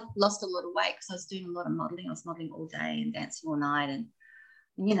 I lost a lot of weight because I was doing a lot of modelling. I was modelling all day and dancing all night. And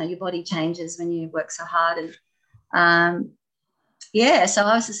you know, your body changes when you work so hard. And so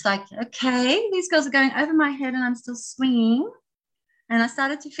I was just like, okay, these girls are going over my head and I'm still swinging. And I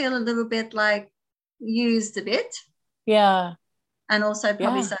started to feel a little bit like used a bit. Yeah. And also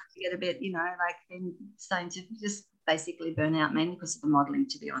probably started to get a bit, you know, like starting to just basically burn out, mainly because of the modelling,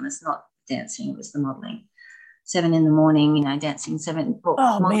 to be honest, not dancing, it was the modelling. 7 in the morning, you know, dancing 7 in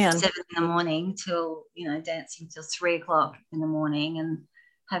the morning till, you know, dancing till 3 o'clock in the morning and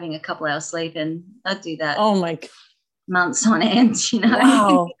having a couple hours sleep. And I'd do that. Oh my God. Months on end, you know.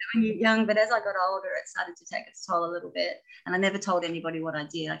 Wow. When you're young, but as I got older, it started to take its toll a little bit. And I never told anybody what I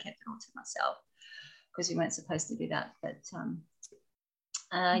did. I kept it all to myself because we weren't supposed to do that. But so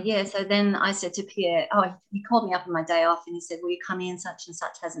then I said to Pierre, he called me up on my day off and he said, will you come in, such and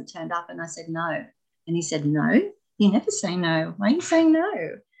such hasn't turned up? And I said, no. And he said, no, you never say no. Why are you saying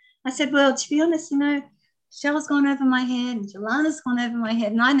no? I said, well, to be honest, you know, Sheila's gone over my head and Jelana's gone over my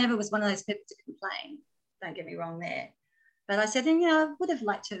head. And I never was one of those people to complain. Don't get me wrong there. But I said, and, you know, I would have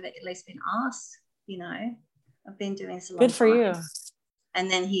liked to have at least been asked, you know. I've been doing this a long time. Good for you. And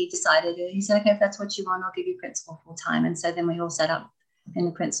then he decided, he said, okay, if that's what you want, I'll give you principal full time. And so then we all sat up in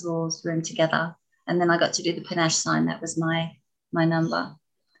the principal's room together. And then I got to do the panache sign. That was my number.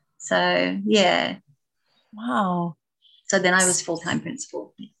 So, yeah. Wow. So then I was full-time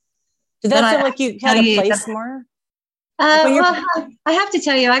principal. Did that feel like you had a place more? Well, I have to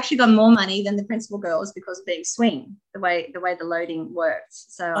tell you, I actually got more money than the principal girls because of being swing, the way the loading works.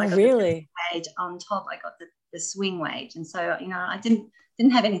 So I got the wage on top. I got the swing wage, and so I didn't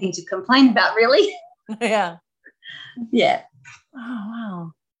have anything to complain about, really. Yeah. Yeah. Oh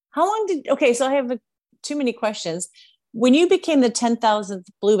wow. How long okay, so I have too many questions. When you became the 10,000th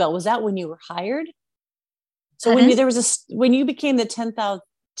Bluebell, was that when you were hired? So when you became the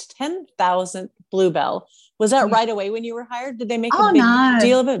 10,000th Bluebell, was that right away when you were hired? Did they make a big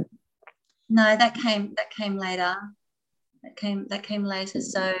deal of it? No, that came later. That came later.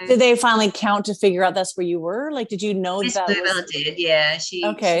 So did they finally count to figure out that's where you were? Like, did you know Miss that Bluebell did? Yeah, she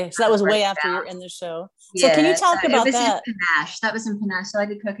so that was way after you're in the show. Yeah, so can you talk about that? In Panache. That was in Panache. So I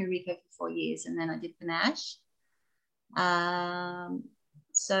did Coco Rico for 4 years, and then I did Panache.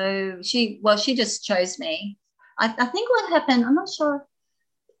 So she just chose me. I think what happened, I'm not sure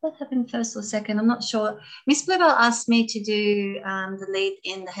what happened first or second, I'm not sure. Miss Bluebell asked me to do the lead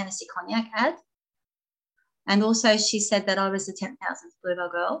in the Hennessy Cognac ad. And also she said that I was the 10,000th Bluebell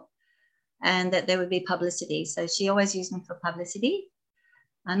girl and that there would be publicity. So she always used me for publicity.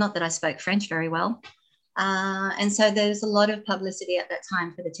 Not that I spoke French very well. And so there was a lot of publicity at that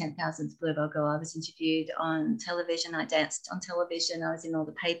time for the 10,000th Bluebell girl. I was interviewed on television. I danced on television. I was in all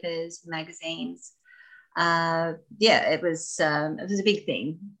the papers, magazines. It was a big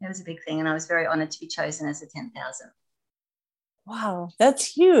thing. It was a big thing. And I was very honored to be chosen as the 10,000th. Wow, that's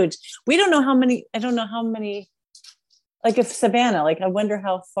huge. I don't know how many, like if Savannah, like I wonder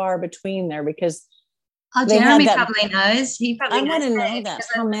how far between there, because Jeremy probably knows. He probably I want to know that.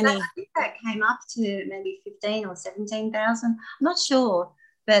 How many? I think that came up to maybe 15 or 17,000. I'm not sure.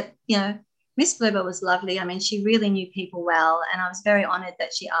 But, Miss Bluebell was lovely. I mean, she really knew people well. And I was very honored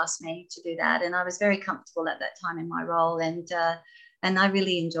that she asked me to do that. And I was very comfortable at that time in my role. And I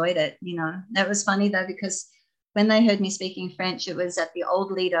really enjoyed it. That was funny, though, because when they heard me speaking French, it was at the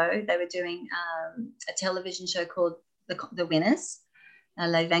old Lido. They were doing a television show called The Winners,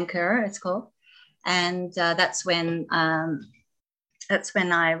 Les Vainqueurs, it's called. And that's when I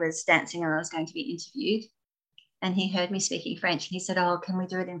was dancing and I was going to be interviewed. And he heard me speaking French. And he said, "Oh, can we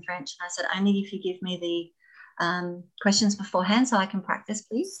do it in French?" And I said, "Only if you give me the questions beforehand so I can practice,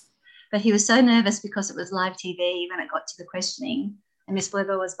 please." But he was so nervous because it was live TV when it got to the questioning. And Miss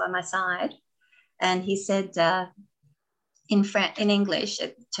Bluebell was by my side. And he said, in English,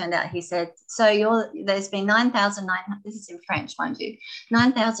 it turned out, he said, "So there's been 9,900, this is in French, mind you,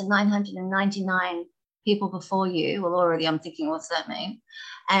 9,999 people before you." Well, already I'm thinking, what's that mean?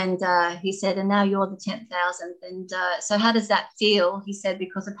 And he said, "And now you're the 10,000th. And so how does that feel?" He said,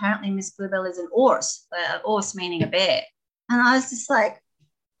 "Because apparently Miss Bluebell is an horse meaning a bear." And I was just like,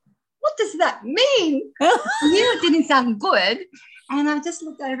 what does that mean? I knew it didn't sound good. And I just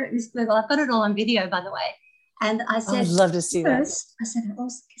looked over at Miss Bluebell. I've got it all on video, by the way. And I said, I'd love to see that. I said,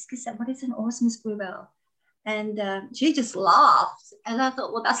 "What is an horse, Miss Bluebell?" And she just laughed. And I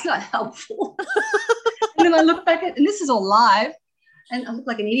thought, well, that's not helpful. And then I looked back and this is all live, and I look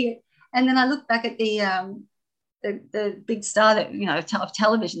like an idiot. And then I looked back at the big star that, of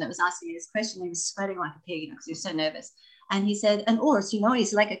television that was asking me this question. He was sweating like a pig, because he was so nervous. And he said, "An horse,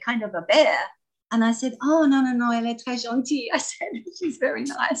 is like a kind of a bear." And I said, "Oh, no, elle est très gentille." I said, "She's very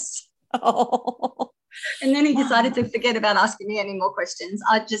nice." Oh. And then he decided to forget about asking me any more questions.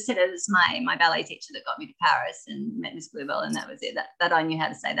 I just said it was my ballet teacher that got me to Paris and met Miss Bluebell, and that was it. That I knew how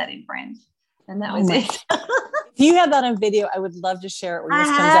to say that in French, and that was it. If you have that on video, I would love to share it when this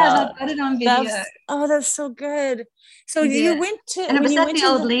comes out. I've got it on video. That's so good. So you went to, and it was at the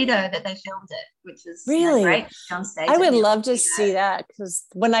old Lido that they filmed it, which was really great on stage. I would love to see that, because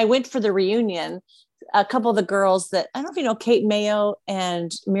when I went for the reunion, a couple of the girls that, I don't know if you know, Kate Mayo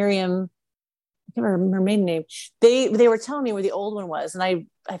and Miriam, I can't remember her maiden name. They were telling me where the old one was. And I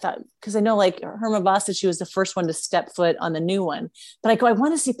thought, because I know like Herma Voss said she was the first one to step foot on the new one. But I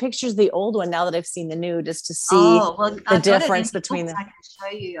want to see pictures of the old one now that I've seen the new, just to see the difference between them. I can show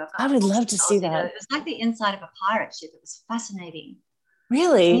you. I would love to see that. It was like the inside of a pirate ship. It was fascinating.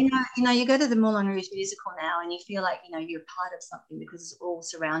 Really? And, you go to the Moulin Rouge musical now and you feel like, you're part of something, because it's all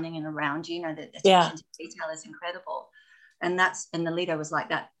surrounding and around you. The attention to detail is incredible. And the Lido was like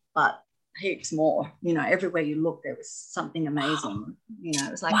that, but heaps more. Everywhere you look, there was something amazing.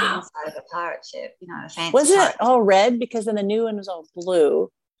 It was like the inside of a pirate ship. A fancy. Wasn't it all red? Because then the new one was all blue.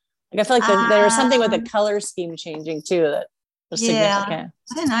 Like I feel like there was something with the color scheme changing too that was significant.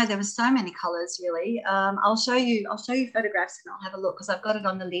 I don't know. There were so many colors, really. I'll show you photographs and I'll have a look, because I've got it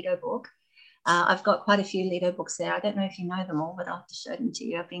on the Lido book. I've got quite a few Lido books there. I don't know if you know them all, but I'll have to show them to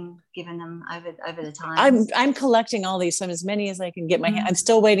you. I've been given them over the time. I'm collecting all these, so as many as I can get my hand. I'm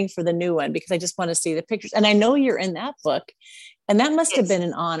still waiting for the new one because I just want to see the pictures. And I know you're in that book, and that must have been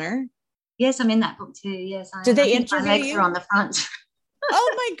an honor. Yes, I'm in that book too. Yes. Did they interview my legs you? are on the front.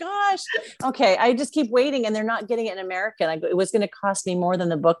 Oh my gosh. Okay. I just keep waiting and they're not getting it in America. It was going to cost me more than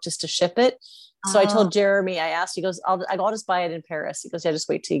the book just to ship it. So I told Jeremy, I asked, he goes, I'll just buy it in Paris. He goes, yeah, just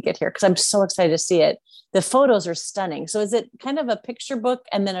wait till you get here. Cause I'm so excited to see it. The photos are stunning. So is it kind of a picture book?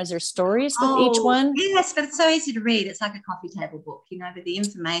 And then is there stories with each one? Yes, but it's so easy to read. It's like a coffee table book, but the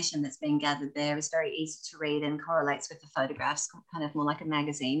information that's being gathered there is very easy to read and correlates with the photographs, kind of more like a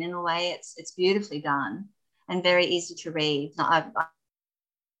magazine in a way. It's beautifully done and very easy to read. I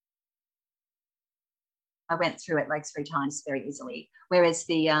went through it like 3 times very easily. Whereas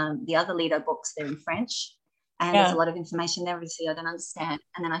the other Lido books, they're in French, and there's a lot of information there. Obviously, I don't understand.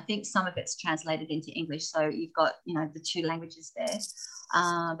 And then I think some of it's translated into English, so you've got the 2 languages there.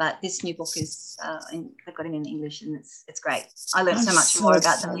 But this new book is they've got it in English, and it's great. I learned so much more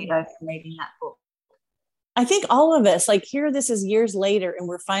about the Lido from reading that book. I think all of us, like here, this is years later, and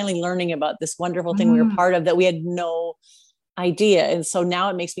we're finally learning about this wonderful thing we were part of that we had no idea. And so now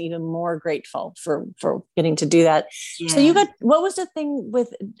it makes me even more grateful for getting to do that. Yeah. So what was the thing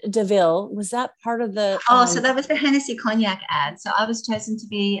with DeVille? Was that part of the so that was the Hennessy Cognac ad. So I was chosen to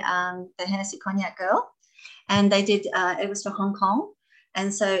be the Hennessy Cognac girl, and they did it was for Hong Kong.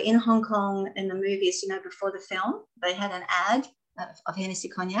 And so in Hong Kong, in the movies, before the film, they had an ad of Hennessy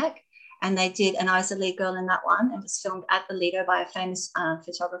Cognac, and they did, and I was the lead girl in that one. It was filmed at the Lido by a famous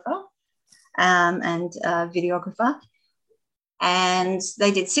photographer and videographer. And they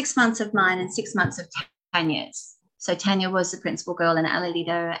did 6 months of mine and 6 months of Tanya's. So Tanya was the principal girl in Ali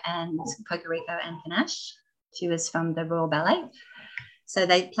Lido and Puerto Rico and Panache. She was from the Royal Ballet. So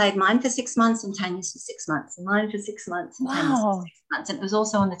they played mine for 6 months and Tanya's for 6 months, and mine for 6 months and Tanya's for 6 months. And it was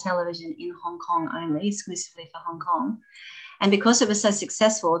also on the television in Hong Kong only, exclusively for Hong Kong. And because it was so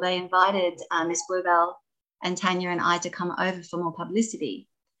successful, they invited Miss Bluebell and Tanya and I to come over for more publicity.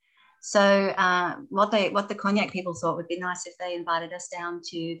 So what the Cognac people thought would be nice if they invited us down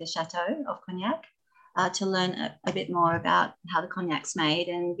to the Chateau of Cognac to learn a bit more about how the Cognac's made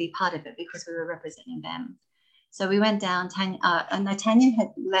and be part of it because we were representing them. So we went down, Tanya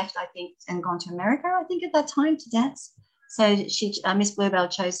had left, I think, and gone to America, I think, at that time to dance. So Miss Bluebell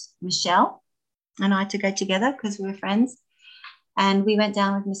chose Michelle and I to go together because we were friends. And we went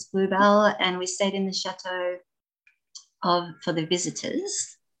down with Miss Bluebell and we stayed in the Chateau for the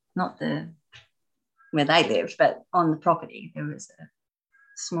visitors. Not where they lived, but on the property. There was a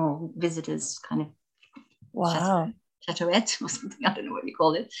small visitors kind of chateauette or something. I don't know what you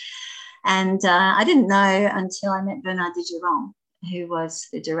call it. And I didn't know until I met Bernard de Giron, who was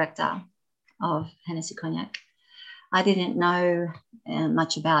the director of Hennessy Cognac. I didn't know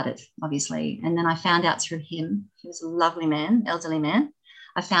much about it, obviously. And then I found out through him. He was a lovely man, elderly man.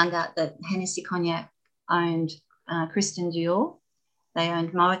 I found out that Hennessy Cognac owned Christian Dior. They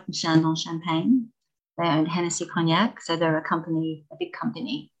owned Moet and Chandon Champagne. They owned Hennessy Cognac. So they're a big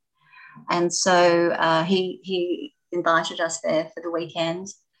company. And so he invited us there for the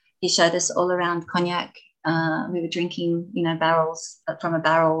weekend. He showed us all around Cognac. We were drinking, barrels from a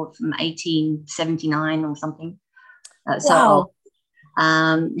barrel from 1879 or something. So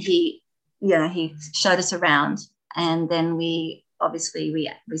he showed us around. And then we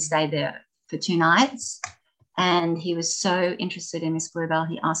stayed there for 2 nights. And he was so interested in Miss Bluebell,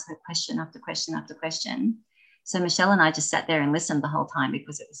 he asked her question after question after question. So Michelle and I just sat there and listened the whole time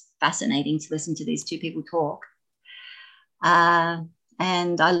because it was fascinating to listen to these 2 people talk.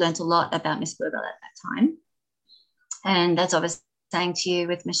 And I learned a lot about Miss Bluebell at that time. And as I was saying to you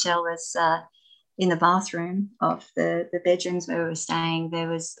with Michelle, was in the bathroom of the bedrooms where we were staying, there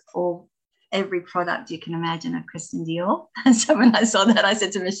was every product you can imagine of Christian Dior. And so when I saw that, I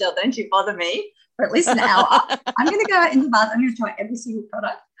said to Michelle, don't you bother me for at least an hour. I'm going to go in the bath. I'm going to try every single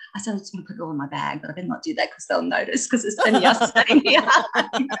product. I said, I'm just going to put it all in my bag, but I better not do that because they'll notice because it's only us sitting here.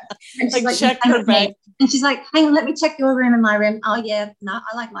 And she's check her bag. And she's like, hang on, let me check your room and my room. Oh, yeah, no,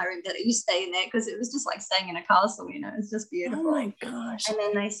 I like my room better. You stay in there because it was just like staying in a castle, it's just beautiful. Oh, my gosh. And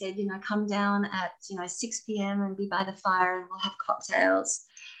then they said, come down at, 6 p.m. and be by the fire and we'll have cocktails.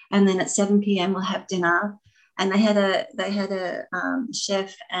 And then at 7 p.m. we'll have dinner. And they had a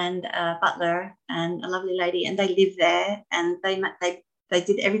chef and a butler and a lovely lady, and they lived there, and they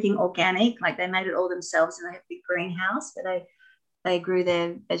did everything organic, like they made it all themselves, and they had a big greenhouse where they grew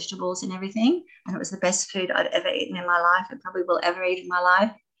their vegetables and everything, and it was the best food I'd ever eaten in my life and probably will ever eat in my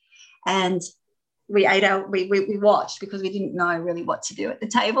life. And we ate we watched because we didn't know really what to do at the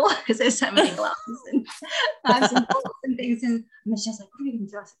table because there's so many glasses and knives and forks and things. And Michelle's like, what are you going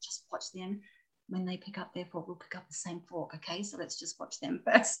to do? I said, just watch them. When they pick up their fork, we'll pick up the same fork. Okay, so let's just watch them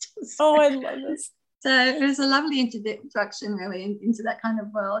first. Oh, I love this. So it was a lovely introduction really into that kind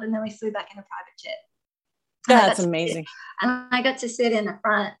of world. And then we flew back in a private jet. That's amazing. And I got to sit in the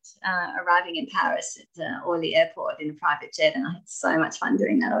front, arriving in Paris at Orly Airport in a private jet. And I had so much fun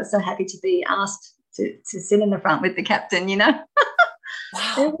doing that. I was so happy to be asked to sit in the front with the captain, you know.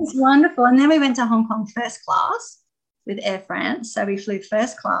 Wow. It was wonderful. And then we went to Hong Kong first class with Air France. So we flew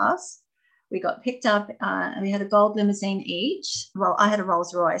first class. We got picked up and we had a gold limousine each. Well, I had a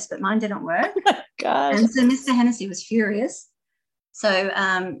Rolls Royce, but mine didn't work. Oh my gosh. And so Mr. Hennessy was furious. So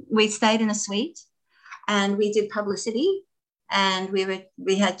we stayed in a suite and we did publicity, and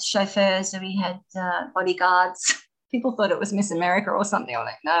we had chauffeurs and we had bodyguards. People thought it was Miss America or something. I'm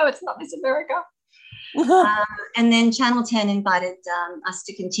like, no, it's not Miss America. And then Channel 10 invited us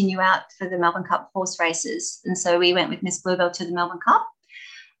to continue out for the Melbourne Cup horse races. And so we went with Miss Bluebell to the Melbourne Cup.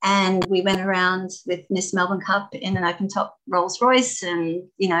 And we went around with Miss Melbourne Cup in an open top Rolls Royce, and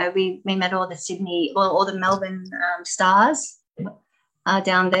you know we met all the Melbourne stars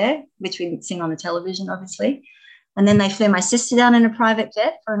down there, which we didn't sing on the television, obviously. And then they flew my sister down in a private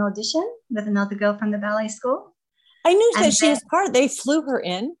jet for an audition with another girl from the ballet school. I knew that she was part. They flew her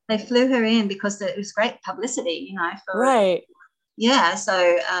in. They flew her in because it was great publicity, you know. Right. Yeah.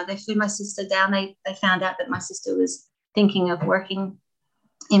 So they flew my sister down. They found out that my sister was thinking of working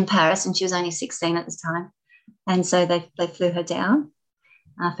in Paris, and she was only 16 at the time, and so they flew her down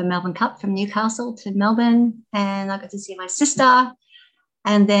for Melbourne Cup from Newcastle to Melbourne, and I got to see my sister.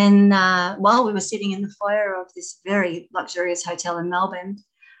 And then while we were sitting in the foyer of this very luxurious hotel in Melbourne,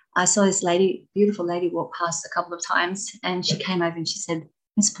 I saw this beautiful lady walk past a couple of times, and she came over and she said,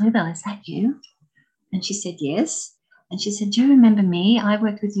 "Miss Bluebell, is that you?" And she said, "Yes." And she said, "Do you remember me? I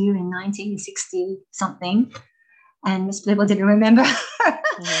worked with you in 1960 something." And Miss Bluebell didn't remember.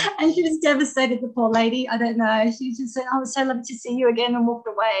 And she was devastated, the poor lady. I don't know. She just said, "Oh, I was so lovely to see you again," and walked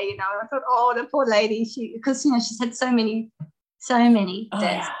away. You know, and I thought, oh, the poor lady. Because you know, she's had so many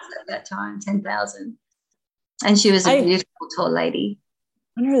deaths at that time, 10,000. And she was a beautiful, tall lady.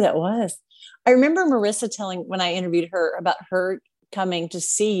 I wonder who that was. I remember Marissa telling when I interviewed her about her coming to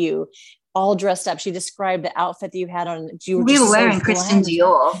see you, all dressed up. She described the outfit that you had on. We were wearing Christian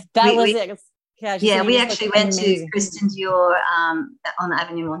Dior. That was it. Yeah, we actually went to Christian Dior on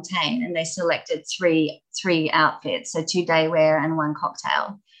Avenue Montaigne, and they selected three outfits, so 2 day wear and 1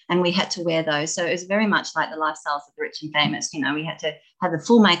 cocktail, and we had to wear those. So it was very much like the lifestyles of the rich and famous. You know, we had to have the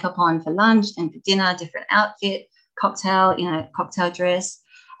full makeup on for lunch and for dinner, different outfit, cocktail dress,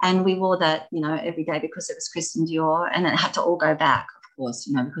 and we wore that, you know, every day because it was Christian Dior, and it had to all go back, of course,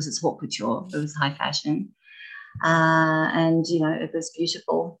 you know, because it's haute couture. It was high fashion. And you know, it was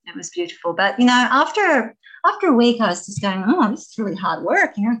beautiful. But you know, after a week, I was just going, oh, this is really hard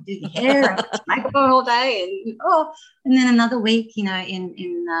work. You know, do the hair and makeup on all day, and then another week, you know,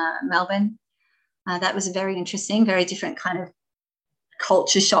 in Melbourne. That was a very interesting, very different kind of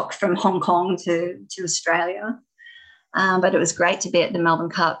culture shock from Hong Kong to Australia. But it was great to be at the Melbourne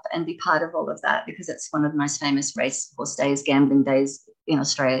Cup and be part of all of that, because it's one of the most famous racehorse days, gambling days in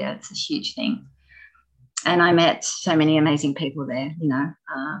Australia. It's a huge thing. And I met so many amazing people there, you know,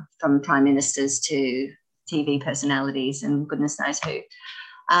 from prime ministers to TV personalities and goodness knows who.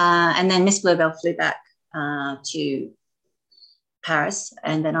 And then Miss Bluebell flew back to Paris,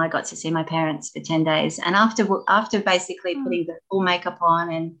 and then I got to see my parents for 10 days. And after basically putting the full makeup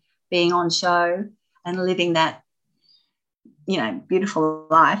on and being on show and living that, you know, beautiful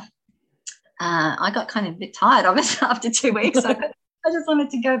life, I got kind of a bit tired of it after 2 weeks. I just wanted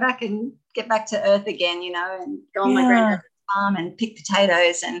to go back and get back to earth again, you know, and go on my granddad's farm and pick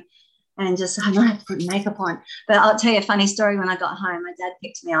potatoes and just, I don't have to put makeup on. But I'll tell you a funny story. When I got home, my dad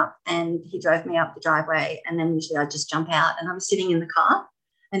picked me up and he drove me up the driveway, and then usually I'd just jump out, and I was sitting in the car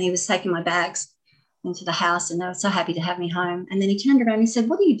and he was taking my bags into the house, and they were so happy to have me home. And then he turned around and he said,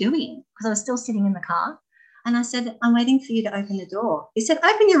 "What are you doing?" Because I was still sitting in the car. And I said, "I'm waiting for you to open the door." He said,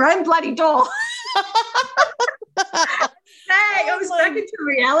 "Open your own bloody door." I was back into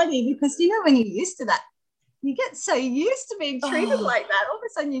reality, because you know, when you're used to that, you get so used to being treated like that. All of a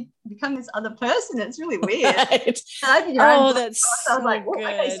sudden you become this other person. It's really weird. Right. That's so I was like,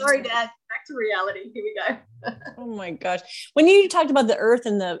 okay, sorry, Dad, back to reality. Here we go. Oh my gosh. When you talked about the earth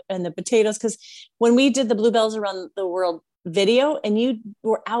and the potatoes, because when we did the Bluebells Around the World video and you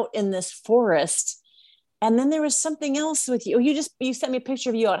were out in this forest, and then there was something else with you. You sent me a picture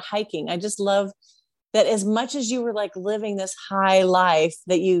of you out hiking. I just love that as much as you were like living this high life,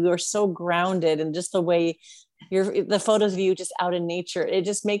 that you were so grounded, and just the way the photos of you just out in nature, it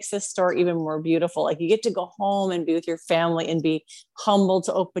just makes this story even more beautiful. Like you get to go home and be with your family and be humbled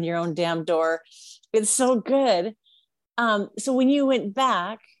to open your own damn door. It's so good. So when you went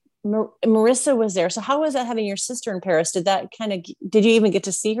back, Marissa was there. So how was that having your sister in Paris? Did you even get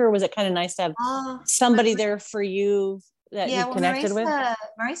to see her? Was it kind of nice to have somebody there for you that you connected with?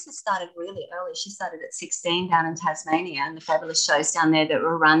 Marissa started really early. She started at 16 down in Tasmania, and the fabulous shows down there that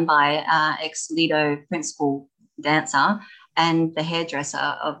were run by ex-Lido principal dancer and the hairdresser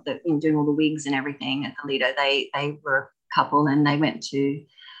of doing all the wigs and everything at the Lido. They were a couple, and they went to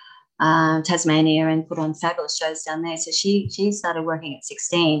Tasmania and put on fabulous shows down there. So she started working at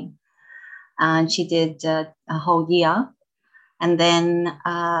 16, and she did a whole year, and then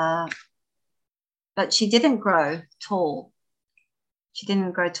but she didn't grow tall. She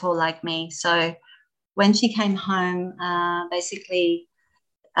didn't grow tall like me. So when she came home, basically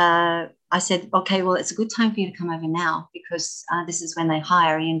I said, okay, well, it's a good time for you to come over now, because this is when they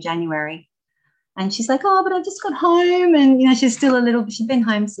hire in January. And she's like, oh, but I just got home. And, she's still she's been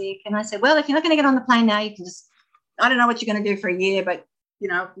homesick. And I said, well, if you're not going to get on the plane now, you can just, I don't know what you're going to do for a year, but,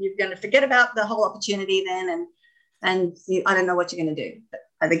 you're going to forget about the whole opportunity then. And I don't know what you're going to do. But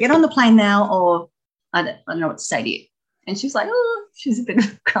either get on the plane now, or I don't know what to say to you. And she's like, oh, she's a bit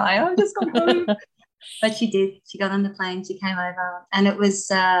of a crier. I just got home. But she did. She got on the plane. She came over. And it was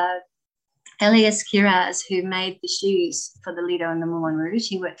Elias Kiraz who made the shoes for the Lido and the Moulin Rouge.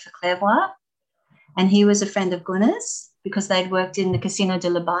 He worked for Clairvoy. And he was a friend of Gunnar's, because they'd worked in the Casino de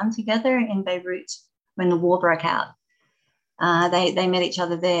Laban together in Beirut when the war broke out. They met each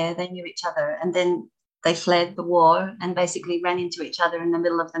other there. They knew each other. And then they fled the war and basically ran into each other in the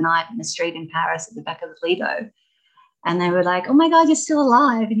middle of the night in the street in Paris at the back of the Lido. And they were like, oh, my God, you're still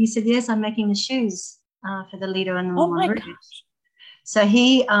alive. And he said, yes, I'm making the shoes for the Lido and the Moulin Rouge. Gosh. So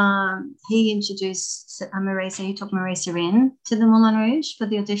he introduced Marisa. He took Marisa in to the Moulin Rouge for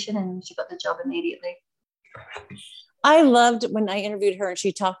the audition, and she got the job immediately. I loved when I interviewed her and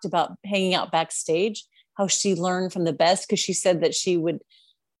she talked about hanging out backstage, how she learned from the best, because she said that she would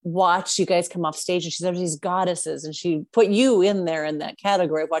watch you guys come off stage, and she said these goddesses, and she put you in there in that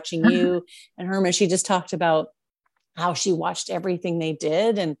category of watching you and Herman. She just talked about how she watched everything they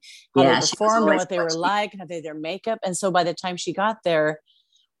did and how they performed and what they were like, how they did their makeup. And so by the time she got there,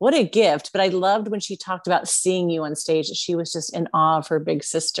 what a gift. But I loved when she talked about seeing you on stage, that she was just in awe of her big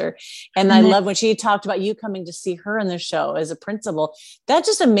sister. And I love when she talked about you coming to see her in the show as a principal. That's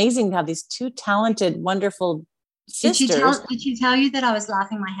just amazing to have these two talented, wonderful sisters. Did she tell you that I was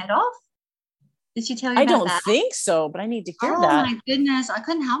laughing my head off? Did she tell you I about don't that? think so, but I need to hear that. Oh my goodness, I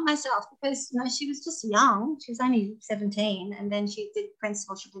couldn't help myself, because she was just young. She was only 17, and then she did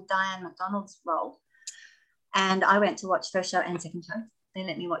principal. She did Diane McDonald's role, and I went to watch first show and second show. They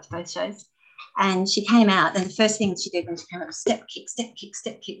let me watch both shows, and she came out, and the first thing she did when she came out was step kick, step kick,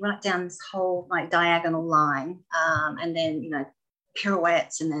 step kick, right down this whole diagonal line, and then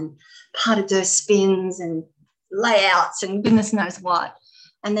pirouettes, and then pas de deux spins and layouts and goodness knows what.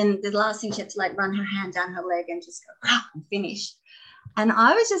 And then the last thing, she had to run her hand down her leg and just go and finish. And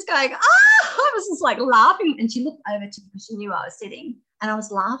I was just going, I was just laughing. And she looked over to me because she knew I was sitting, and I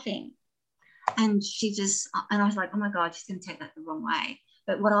was laughing. And I was like, oh my God, she's going to take that the wrong way.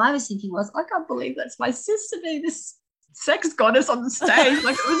 But what I was thinking was, I can't believe that's my sister being this sex goddess on the stage. It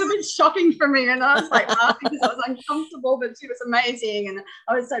was a bit shocking for me. And I was laughing because I was uncomfortable, but she was amazing. And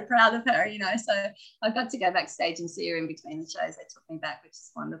I was so proud of her, So I got to go backstage and see her in between the shows. They took me back, which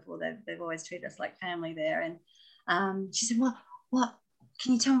is wonderful. They've always treated us like family there. And she said, what?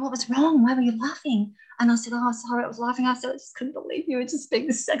 Can you tell me what was wrong? Why were you laughing? And I said, oh, sorry, I was laughing. I said, I just couldn't believe you were just being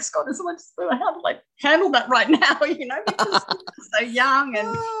this sex goddess. And I just thought, how do I handle that right now, because you're so young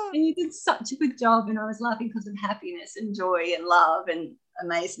and you did such a good job. And I was laughing because of happiness and joy and love and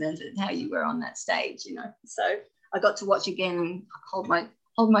amazement at how you were on that stage, So I got to watch again and hold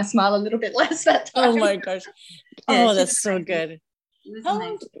my smile a little bit less that time. Oh my gosh. Yeah, that's so good.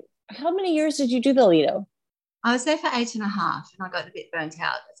 How many years did you do the Lido? I was there for 8.5, and I got a bit burnt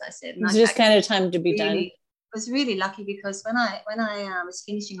out, as I said. And it was just kind of time to be done. I was really lucky, because when I was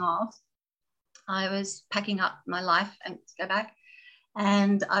finishing off, I was packing up my life and to go back,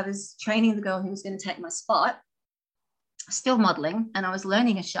 and I was training the girl who was going to take my spot, still modelling, and I was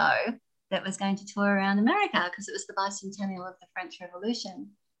learning a show that was going to tour around America, because it was the bicentennial of the French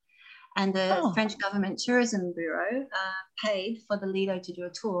Revolution. And the French government tourism bureau paid for the Lido to do a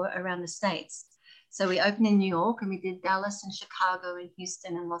tour around the States. So we opened in New York, and we did Dallas and Chicago and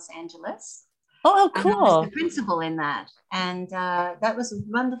Houston and Los Angeles. Oh, And I was the cool. principal in that, and that was a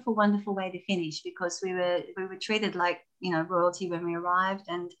wonderful, wonderful way to finish because we were treated like royalty when we arrived,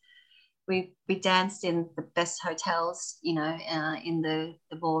 and we danced in the best hotels, in the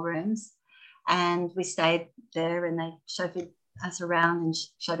ballrooms, and we stayed there, and they chauffeured us around and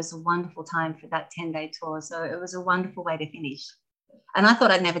showed us a wonderful time for that 10-day tour. So it was a wonderful way to finish. And I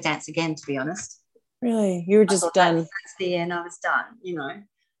thought I'd never dance again, to be honest. Really? You were I just thought done. that's the end. I was done. To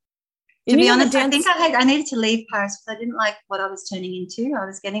And be you know, honest, I think I needed to leave Paris because I didn't like what I was turning into. I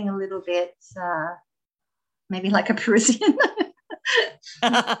was getting a little bit, maybe like a Parisian.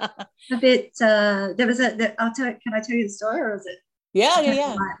 A bit. There was can I tell you the story, or is it?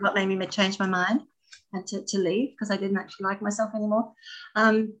 Yeah. What made me change my mind and to leave because I didn't actually like myself anymore.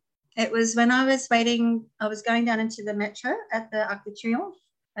 It was when I was waiting. I was going down into the metro at the Arc de Triomphe,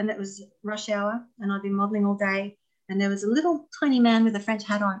 and it was rush hour, and I'd been modeling all day, and there was a little tiny man with a French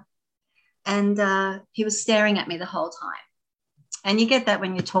hat on, and he was staring at me the whole time. And you get that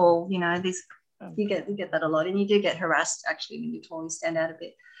when you're tall, you get that a lot, and you do get harassed actually when you're tall. You stand out a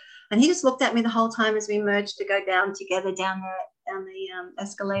bit. And he just looked at me the whole time as we merged to go down together down the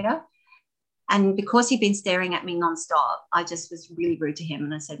escalator. And because he'd been staring at me nonstop, I just was really rude to him.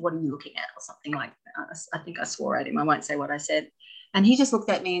 And I said, "What are you looking at?" or something like that. I think I swore at him. I won't say what I said. And he just looked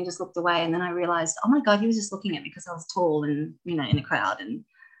at me and just looked away. And then I realized, oh my God, he was just looking at me because I was tall and, in a crowd. And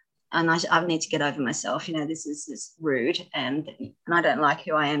I need to get over myself. This is rude. And I don't like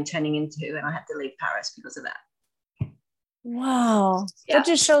who I am turning into. And I have to leave Paris because of that. Wow. Yeah. That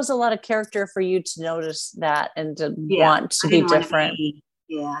just shows a lot of character for you to notice that and to want to be different.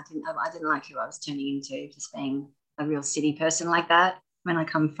 I didn't like who I was turning into, just being a real city person like that when I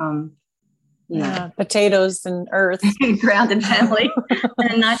come from, potatoes and earth. Grounded family.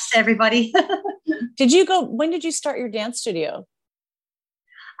 And nice to everybody. When did you start your dance studio?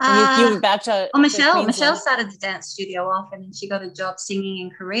 You went back to Michelle started the dance studio off, and she got a job singing in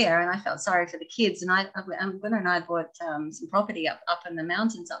Korea, and I felt sorry for the kids. And Gwen and I bought some property up in the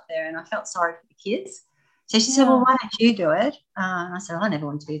mountains up there, and I felt sorry for the kids. So she said, "Well, why don't you do it?" And I said, "I never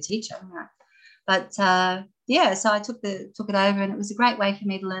wanted to be a teacher." But so I took it over, and it was a great way for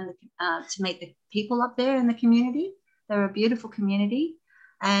me to learn to meet the people up there in the community. They're a beautiful community.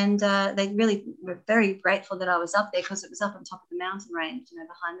 And they really were very grateful that I was up there because it was up on top of the mountain range,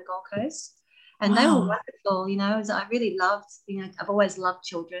 behind the Gold Coast. And They were wonderful, I really loved, I've always loved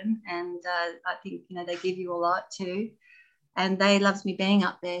children, and I think, they give you a lot too. And they loved me being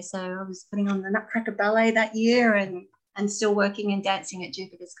up there. So I was putting on the Nutcracker Ballet that year and still working and dancing at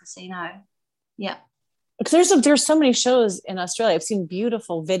Jupiter's Casino. Yeah. Because there's so many shows in Australia. I've seen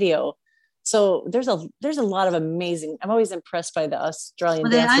beautiful video. So there's a lot of amazing. I'm always impressed by the Australian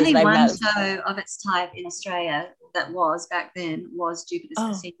dancers. Only one show of its type in Australia that was back then was Jupiter's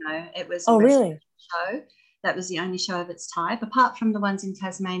Casino. It was a really show that was the only show of its type, apart from the ones in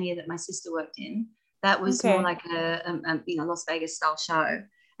Tasmania that my sister worked in. That was more like a Las Vegas style show.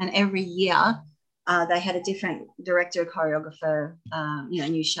 And every year they had a different director, choreographer,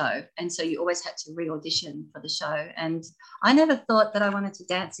 new show. And so you always had to re-audition for the show. And I never thought that I wanted to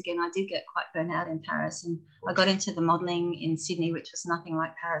dance again. I did get quite burnt out in Paris. And I got into the modelling in Sydney, which was nothing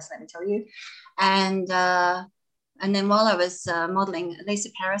like Paris, let me tell you. And then while I was modelling, Lisa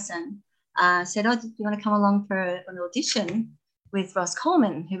Parison said, "Oh, do you want to come along for an audition with Ross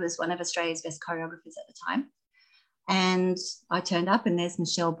Coleman, who was one of Australia's best choreographers at the time?" And I turned up, and there's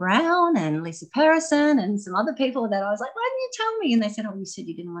Michelle Brown and Lisa Parison and some other people that I was like, "Why didn't you tell me?" And they said, "Oh, you said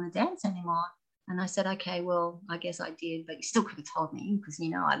you didn't want to dance anymore." And I said, "Okay, well, I guess I did, but you still could have told me because,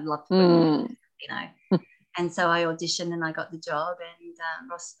 I'd love to, And so I auditioned and I got the job. And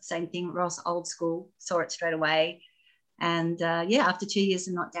Ross, same thing, Ross, old school, saw it straight away. And after 2 years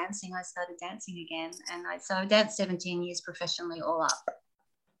of not dancing, I started dancing again. And I danced 17 years professionally all up.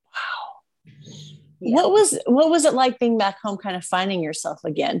 Wow. Yeah. What was it like being back home, kind of finding yourself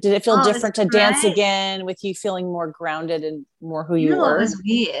again? Did it feel different to dance again, with you feeling more grounded and more who you were? What was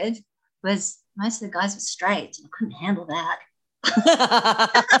weird was most of the guys were straight, and I couldn't handle that.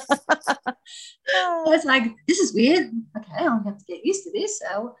 I was like, "This is weird. Okay, I'll have to get used to this."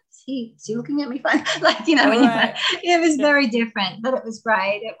 So is he looking at me fine? It was very different, but it was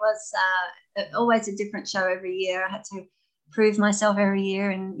great. It was always a different show every year. I had to prove myself every year,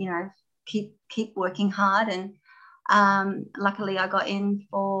 and keep working hard. And luckily I got in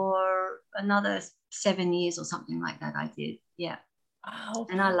for another 7 years or something like that. I did. Yeah. Wow.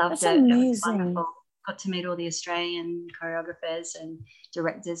 And I loved it. Amazing. It was wonderful. Got to meet all the Australian choreographers and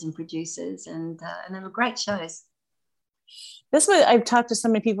directors and producers, and they were great shows. This way, I've talked to so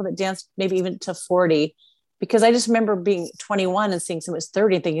many people that dance maybe even to 40, because I just remember being 21 and seeing someone was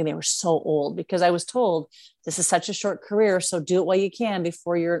 30 and thinking they were so old, because I was told this is such a short career. So do it while you can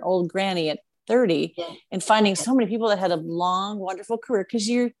before you're an old granny at 30. Yeah. And finding so many people that had a long, wonderful career, because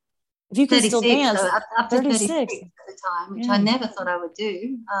if you can still dance, so up to 36 at the time, which I never thought I would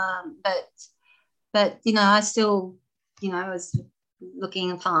do. But I still, was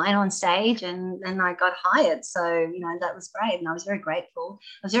looking fine on stage, and I got hired. So, that was great. And I was very grateful.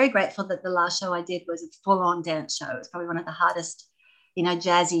 I was very grateful that the last show I did was a full-on dance show. It was probably one of the hardest,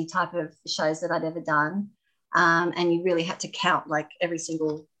 jazzy type of shows that I'd ever done. And you really had to count like every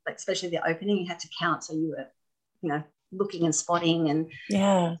single, like especially the opening, you had to count. So you were, looking and spotting, and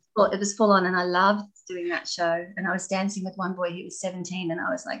it was full on. And I loved doing that show. And I was dancing with one boy, he was 17 and I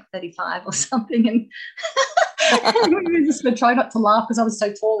was like 35 or something. And we just would try not to laugh because I was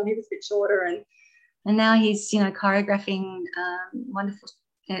so tall and he was a bit shorter. And now he's, choreographing wonderful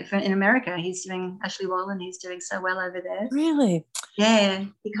in America. He's doing Ashley Wallen. He's doing so well over there. Really? Yeah.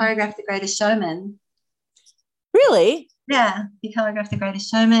 He choreographed The Greatest Showman. Really? Yeah. He choreographed The Greatest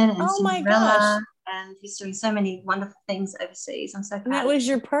Showman and Oh my Cinderella. gosh. And he's doing so many wonderful things overseas. I'm so proud. And that was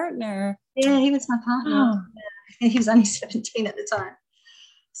your partner. Yeah, he was my partner. Oh. Yeah. He was only 17 at the time.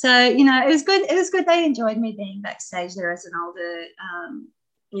 So, it was good. It was good. They enjoyed me being backstage there as an older,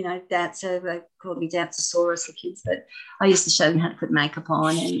 dancer. They called me Dancesaurus, the kids, but I used to show them how to put makeup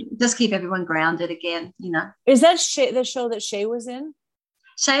on and just keep everyone grounded again, Is that the show that Shay was in?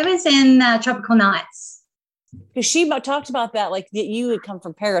 Shay was in Tropical Nights. Because she talked about that, like that you had come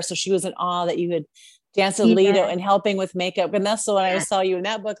from Paris, so she was in awe that you had danced with Lido and helping with makeup. And that's the one I saw you in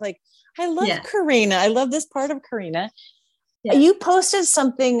that book. Like, I love Karina. I love this part of Karina. Yeah. You posted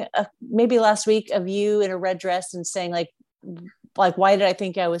something maybe last week of you in a red dress and saying like, why did I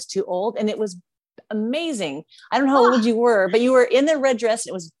think I was too old? And it was amazing. I don't know how old you were, but you were in the red dress.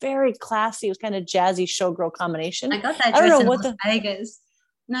 And it was very classy. It was kind of jazzy showgirl combination. I got that dress in Las Vegas.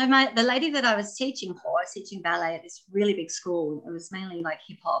 No, the lady that I was teaching for, I was teaching ballet at this really big school. It was mainly like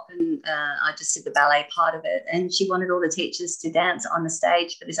hip hop, and I just did the ballet part of it. And she wanted all the teachers to dance on the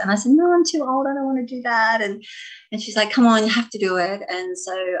stage for this. And I said, no, I'm too old. I don't want to do that. And she's like, come on, you have to do it. And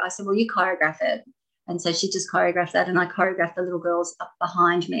so I said, well, you choreograph it. And so she just choreographed that, and I choreographed the little girls up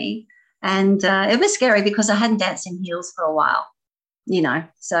behind me. And it was scary because I hadn't danced in heels for a while.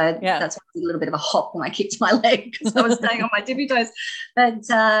 So that's a little bit of a hop when I kicked my leg because I was staying on my tippy toes. But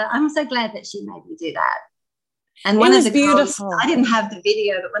I'm so glad that she made me do that. And one of the girls, I didn't have the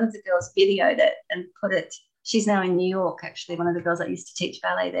video, but one of the girls videoed it and put it. She's now in New York, actually, one of the girls that used to teach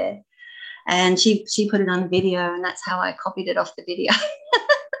ballet there. And she put it on the video, and that's how I copied it off the video.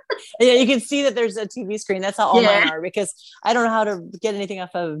 Yeah, you can see that there's a TV screen. That's how all mine are, because I don't know how to get anything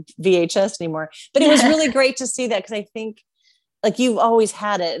off of VHS anymore. But it was really great to see that, because I think like you've always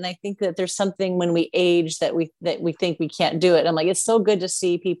had it. And I think that there's something when we age that we think we can't do it. I'm like, it's so good to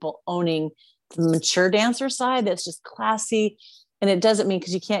see people owning the mature dancer side that's just classy. And it doesn't mean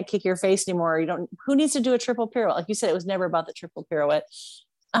because you can't kick your face anymore. Who needs to do a triple pirouette? Like you said, it was never about the triple pirouette.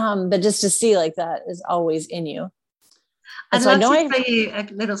 But just to see like that is always in you. I'd love to tell you a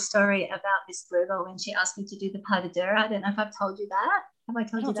little story about Miss Bluebell when she asked me to do the pas de deux. I don't know if I've told you that. Have I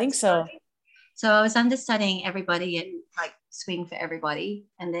told you that? I don't think so. So I was understudying everybody and like swing for everybody.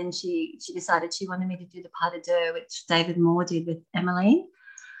 And then she decided she wanted me to do the pas de deux, which David Moore did with Emmeline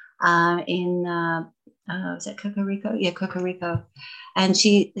in, was that Coco Rico? Yeah, Coco Rico. And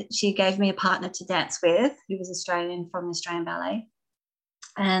she gave me a partner to dance with who was Australian, from the Australian Ballet.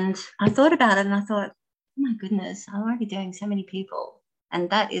 And I thought about it and I thought, oh my goodness, I'm already doing so many people. And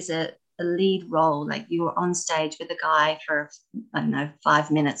that is a lead role. Like you were on stage with a guy for, I don't know, 5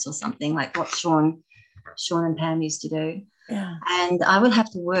 minutes or something, like what Sean and Pam used to do. Yeah. And I would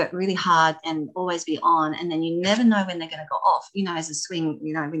have to work really hard and always be on. And then you never know when they're going to go off. As a swing,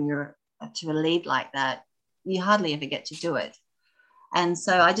 when you're to a lead like that, you hardly ever get to do it. And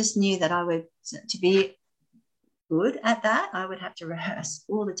so I just knew that I would, to be good at that, I would have to rehearse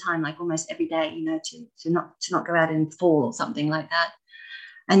all the time, like almost every day, to not go out and fall or something like that.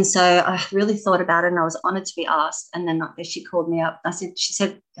 And so I really thought about it, and I was honoured to be asked. And then she called me up. She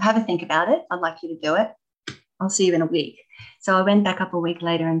said, have a think about it. I'd like you to do it. I'll see you in a week. So I went back up a week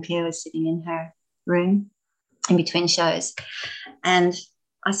later, and Pierre was sitting in her room in between shows. And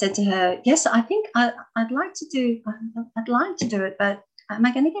I said to her, yes, I think I'd like to do it, but am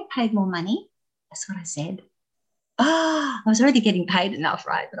I going to get paid more money? That's what I said. I was already getting paid enough,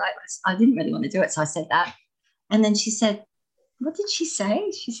 right? But I didn't really want to do it. So I said that. And then she said, what did she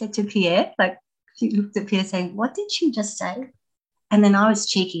say? She said to Pierre, like she looked at Pierre saying, what did she just say? And then I was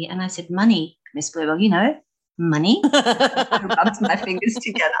cheeky and I said, money, Miss Bluebell, money. I rubbed my fingers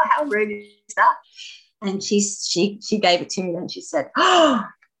together. How rude is that? And she gave it to me, and she said, "Oh,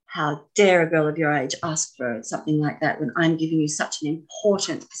 how dare a girl of your age ask for something like that when I'm giving you such an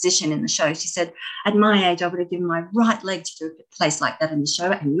important position in the show?" She said, "At my age, I would have given my right leg to do a place like that in the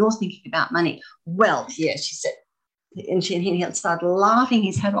show, and you're thinking about money." "Well, yeah," she said. And he started laughing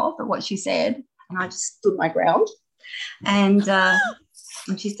his head off at what she said, and I just stood my ground. And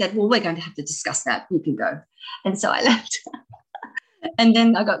she said, "Well, we're going to have to discuss that. You can go." And so I left. And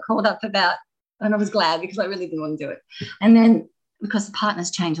then I got called up and I was glad because I really didn't want to do it. And then, because the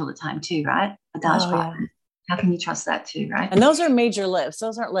partners change all the time too, right? A Daj partner. Yeah. How can you trust that too, right? And those are major lifts.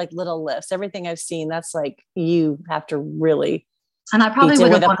 Those aren't like little lifts. Everything I've seen, that's like you have to really. And I probably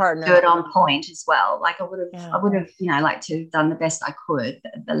would have wanted to do it on point as well. Like I would have, like to have done the best I could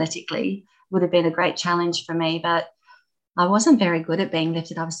athletically. Would have been a great challenge for me, but I wasn't very good at being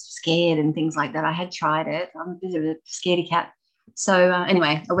lifted. I was scared and things like that. I had tried it. I'm a bit of a scaredy cat. So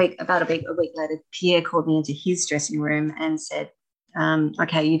anyway, a week later, Pierre called me into his dressing room and said,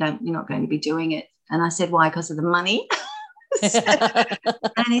 "Okay, you're not going to be doing it." And I said, "Why? Because of the money?"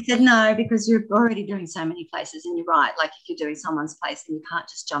 And he said, "No, because you're already doing so many places, and you're right. Like if you're doing someone's place, and you can't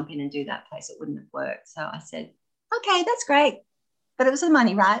just jump in and do that place, it wouldn't have worked." So I said, "Okay, that's great, but it was the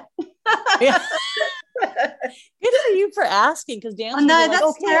money, right?" Yeah. Good for you for asking, because Dan. Oh no,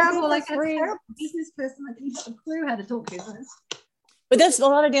 that's terrible. Like a terrible business person, I didn't have a clue how to talk business. But that's a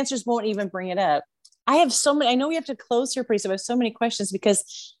lot of dancers won't even bring it up. I have so many. I know we have to close here pretty soon. I have so many questions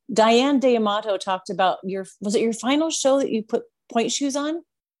because Diane D'Amato talked about was it your final show that you put point shoes on?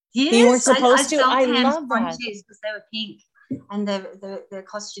 Yes, you weren't supposed to. I love that because they were pink, and the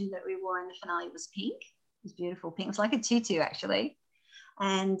costume that we wore in the finale was pink. It was beautiful pink. It was like a tutu actually.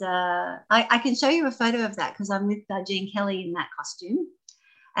 And I can show you a photo of that because I'm with Jean Kelly in that costume.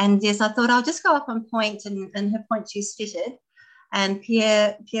 And yes, I thought I'll just go up on point and her point shoes fitted. And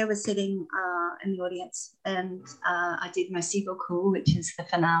Pierre was sitting in the audience, and I did Merci Beaucoup, which is the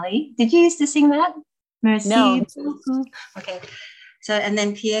finale. Did you used to sing that? Merci beaucoup. Okay. So, and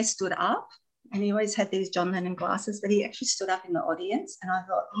then Pierre stood up, and he always had these John Lennon glasses, but he actually stood up in the audience, and I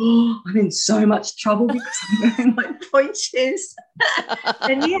thought, oh, I'm in so much trouble because I'm wearing my point shoes.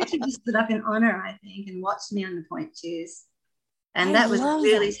 And he actually just stood up in honor, I think, and watched me on the point shoes. And that was a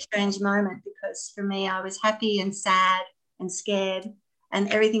really strange moment because for me, I was happy and sad and scared,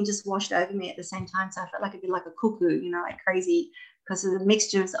 and everything just washed over me at the same time. So I felt like I'd be like a cuckoo, like crazy, because of the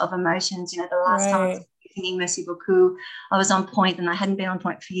mixtures of emotions. The last time I was singing Merci Beaucoup, I was on point, and I hadn't been on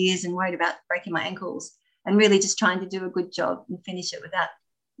point for years and worried about breaking my ankles, and really just trying to do a good job and finish it without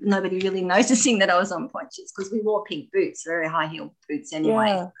nobody really noticing that I was on point shoes, because we wore pink boots, very high heel boots anyway.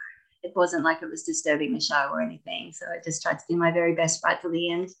 Yeah. It wasn't like it was disturbing the show or anything. So I just tried to do my very best right till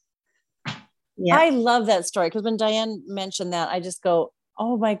the end. Yeah. I love that story because when Diane mentioned that, I just go,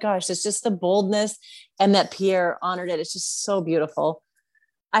 oh my gosh, it's just the boldness and that Pierre honored it. It's just so beautiful.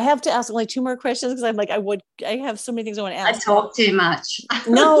 I have to ask only two more questions because I'm like, I have so many things I want to ask. I talk too much.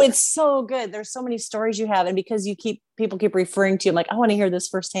 No, it's so good. There's so many stories you have. And because people keep referring to you, I'm like, I want to hear this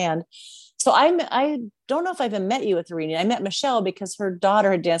firsthand. So I don't know if I even met you at the reunion. I met Michelle because her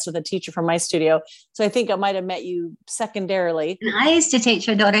daughter had danced with a teacher from my studio. So I think I I met you secondarily. And I used to teach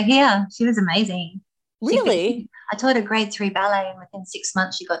her daughter here. She was amazing. Really? I taught her grade 3 ballet, and within 6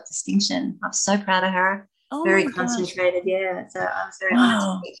 months she got distinction. I'm so proud of her. Oh, very concentrated. Yeah. So I was very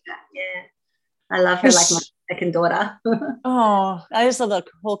honored to teach her. Yeah. I love her like my second daughter. Oh, I just love the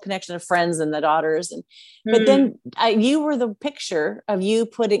whole connection of friends and the daughters. But then you were the picture of you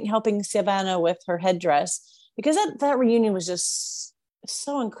helping Savannah with her headdress, because that reunion was just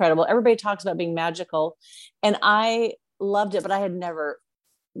so incredible. Everybody talks about being magical, and I loved it, but I had never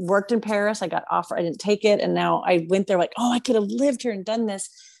worked in Paris. I got offered, I didn't take it. And now I went there like, oh, I could have lived here and done this.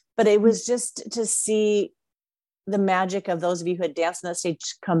 But it was just to see the magic of those of you who had danced on that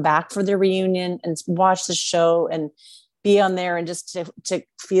stage come back for their reunion and watch the show and be on there, and just to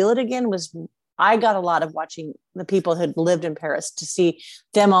feel it again I got a lot of watching the people who had lived in Paris, to see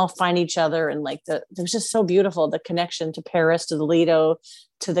them all find each other. And like it was just so beautiful, the connection to Paris, to the Lido,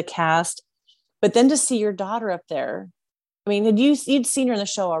 to the cast. But then to see your daughter up there, I mean, you'd seen her in the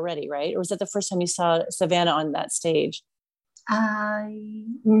show already, right? Or was that the first time you saw Savannah on that stage?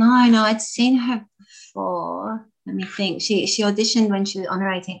 No, I'd seen her before. Let me think. She auditioned when she was on her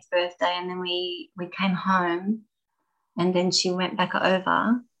 18th birthday, and then we came home, and then she went back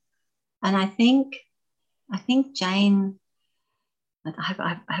over. And I think Jane, I hope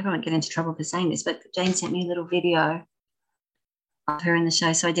I won't get into trouble for saying this, but Jane sent me a little video of her in the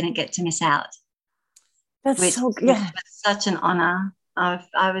show, so I didn't get to miss out. That's so good. Yeah. Such an honor.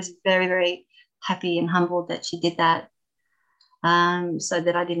 I was very, very happy and humbled that she did that, so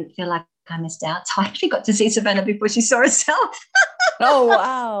that I didn't feel like I missed out. So I actually got to see Savannah before she saw herself. Oh,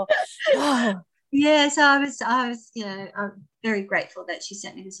 wow. Wow. Yeah, so I was, you know, I'm very grateful that she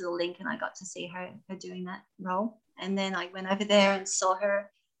sent me this little link and I got to see her doing that role. And then I went over there and saw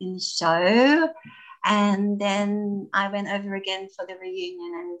her in the show. And then I went over again for the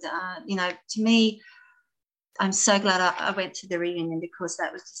reunion. And, you know, to me, I'm so glad I went to the reunion because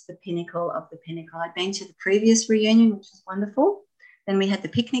that was just the pinnacle of the pinnacle. I'd been to the previous reunion, which was wonderful. Then we had the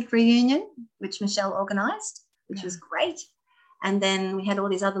picnic reunion, which Michelle organised, which was great. And then we had all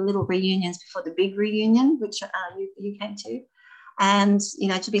these other little reunions before the big reunion, which you came to. And, you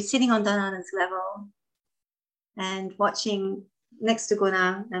know, to be sitting on Donana's level and watching next to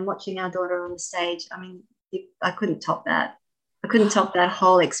Gunnar and watching our daughter on the stage, I mean, I couldn't top that. I couldn't top that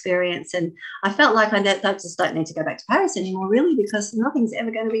whole experience. And I felt like I just don't need to go back to Paris anymore, really, because nothing's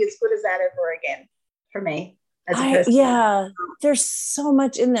ever going to be as good as that ever again for me. Yeah, there's so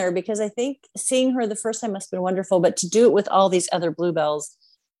much in there because I think seeing her the first time must have been wonderful, but to do it with all these other Bluebells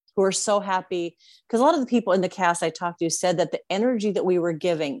who are so happy, because a lot of the people in the cast I talked to said that the energy that we were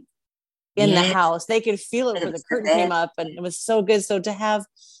giving in the house, they could feel it when the curtain came up, and it was so good. So to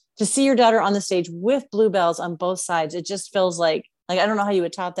see your daughter on the stage with Bluebells on both sides, it just feels like I don't know how you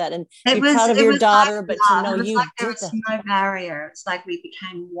would top that and be proud of your daughter, like but to know you there was no barrier. It's like we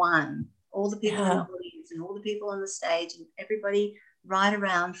became one. All the people in the audience and all the people on the stage and everybody right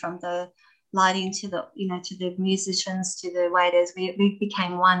around, from the lighting to the, you know, to the musicians, to the waiters, we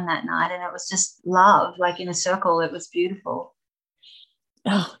became one that night, and it was just love, like in a circle. It was beautiful.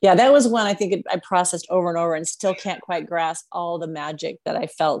 Oh, yeah, that was one I think I processed over and over and still can't quite grasp all the magic that I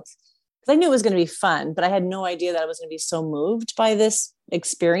felt, because I knew it was going to be fun, but I had no idea that I was going to be so moved by this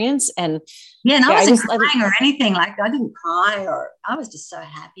experience. And I wasn't crying or anything. Like, I didn't cry, or I was just so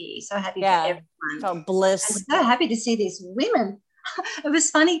happy for everyone. Felt bliss. And so happy to see these women. It was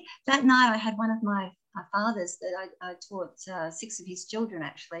funny that night. I had one of my fathers that I taught 6 of his children,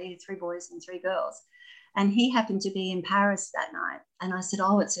 actually 3 boys and 3 girls, and he happened to be in Paris that night. And I said,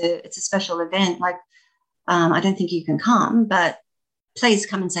 "Oh, it's a special event. Like, I don't think you can come, but please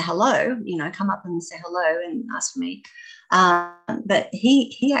come and say hello. You know, come up and say hello and ask for me." But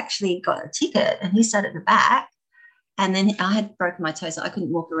he actually got a ticket and he sat at the back. And then I had broken my toe, so I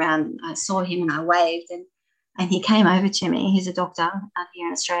couldn't walk around. I saw him and I waved, and he came over to me. He's a doctor out here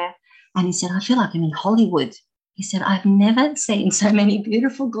in Australia. And he said, "I feel like I'm in Hollywood." He said, "I've never seen so many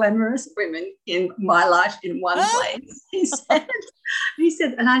beautiful, glamorous women in my life in one place." He said,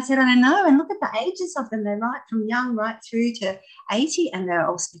 and I said, "I know. And look at the ages of them. They're right from young right through to 80, and they're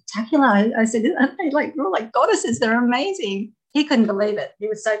all spectacular." I said, "Aren't they like, we're like goddesses? They're amazing." He couldn't believe it. He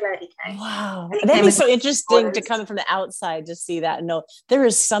was so glad he came. Wow. That'd be so interesting to come from the outside to see that and know there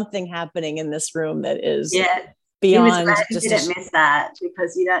is something happening in this room that is beyond. He didn't miss that,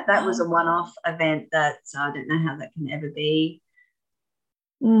 because that was a one-off event that I don't know how that can ever be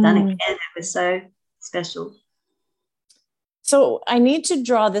done again. It was so special. So I need to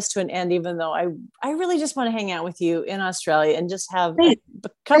draw this to an end, even though I really just want to hang out with you in Australia and just have a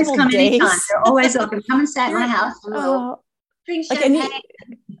couple come days. Anytime. You're always welcome. Come and stay at my house. Drink champagne.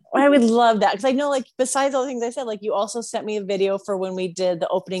 I would love that, because I know, like, besides all the things I said, like, you also sent me a video for when we did the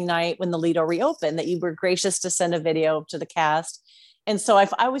opening night when the Lido reopened, that you were gracious to send a video to the cast. And so I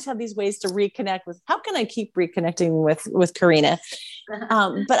always have these ways to reconnect with, how can I keep reconnecting with Karina?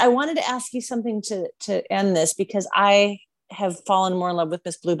 But I wanted to ask you something to end this, because I have fallen more in love with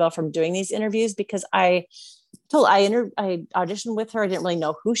Miss Bluebell from doing these interviews, because I auditioned with her. I didn't really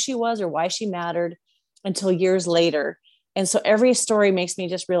know who she was or why she mattered until years later. And so every story makes me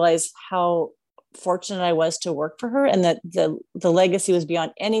just realize how fortunate I was to work for her, and that the legacy was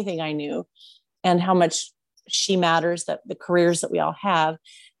beyond anything I knew, and how much she matters, that the careers that we all have.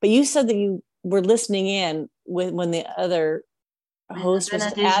 But you said that you were listening in when the other host was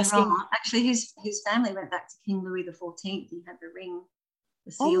asking. Actually, his family went back to King Louis XIV. He had the ring.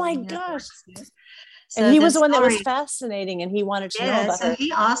 Oh my gosh. So and he was the one that was fascinating, and he wanted to know about her. So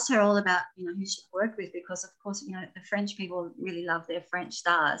he asked her all about, who she worked with, because of course, the French people really love their French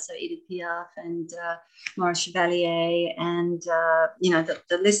stars. So Edith Piaf and Maurice Chevalier, and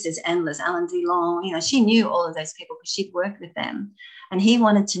the list is endless. Alain Delon. She knew all of those people because she'd worked with them, and he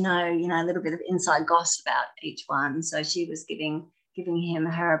wanted to know, a little bit of inside gossip about each one. So she was giving him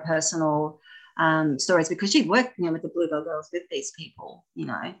her personal stories, because she'd worked, with the Bluebell Girls with these people,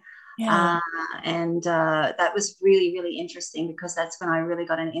 Yeah. And that was really, really interesting, because that's when I really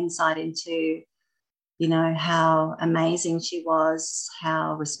got an insight into, how amazing she was,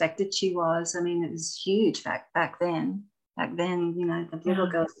 how respected she was. I mean, it was huge back then. Back then, the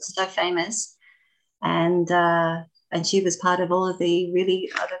Bluebell Girls were so famous, and she was part of all of the really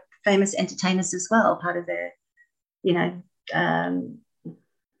other famous entertainers as well, part of their, you know,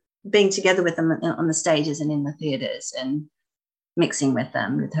 being together with them on the stages and in the theatres and mixing with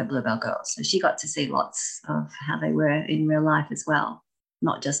them, with her Bluebell Girls. So she got to see lots of how they were in real life as well,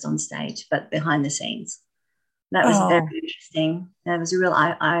 not just on stage, but behind the scenes. That was very interesting. That was a real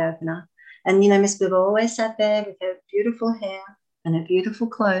eye-opener. And, you know, Miss Bluebell always sat there with her beautiful hair and her beautiful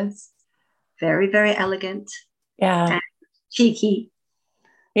clothes, very, very elegant. Yeah. And cheeky.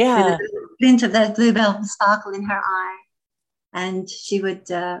 Yeah. With a glint of that bluebell sparkle in her eye. And she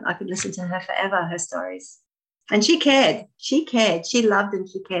would, I could listen to her forever, her stories. And she cared. She cared. She loved and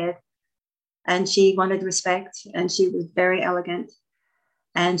she cared. And she wanted respect. And she was very elegant.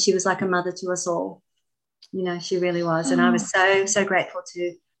 And she was like a mother to us all. You know, she really was. And I was so, so grateful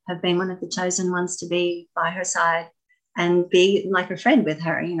to have been one of the chosen ones to be by her side and be like a friend with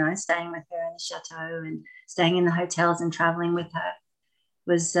her, you know, staying with her in the chateau and staying in the hotels and traveling with her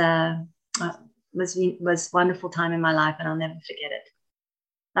was wonderful time in my life, and I'll never forget it.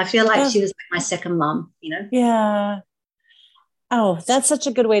 I feel like she was like my second mom, you know? Yeah. Oh, that's such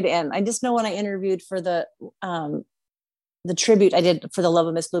a good way to end. I just know when I interviewed for the tribute I did for The Love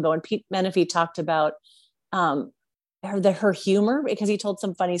of Miss Bluebell, and Pete Menefee talked about her humor, because he told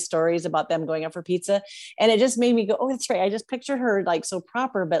some funny stories about them going out for pizza, and it just made me go, oh, that's right. I just pictured her like so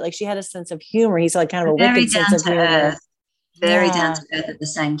proper, but like she had a sense of humor. He's like kind of a wicked sense of humor. Very down to earth at the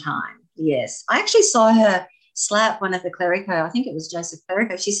same time. Yes. I actually saw her slap one of the clerico. I think it was Joseph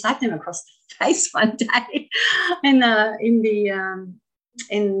Clerico. She slapped him across the face one day in the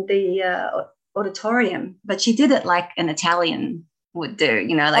auditorium, but she did it like an Italian would do,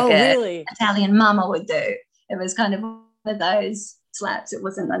 you know, like really? Italian mama would do. It was kind of one of those slaps. It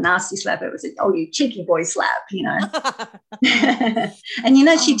wasn't a nasty slap. It was you cheeky boy slap, you know. And, you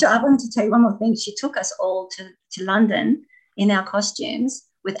know, I wanted to tell you one more thing. She took us all to London in our costumes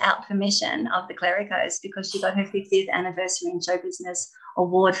without permission of the clericos, because she got her 50th anniversary in show business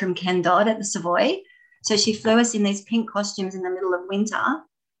award from Ken Dodd at the Savoy. So she flew us in these pink costumes in the middle of winter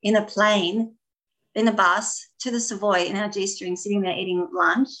in a plane, in a bus to the Savoy in our G-string, sitting there eating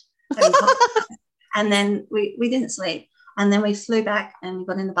lunch. And then we didn't sleep. And then we flew back and we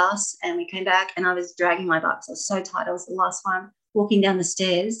got in the bus and we came back, and I was dragging my butt. I was so tired. I was the last one walking down the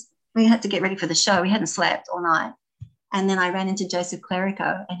stairs. We had to get ready for the show. We hadn't slept all night. And then I ran into Joseph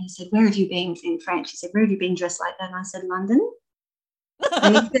Clerico, and he said, where have you been, in French? He said, where have you been dressed like that? And I said, London.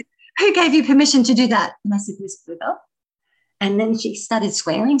 And he said, who gave you permission to do that? And I said, Miss Bluebell. And then she started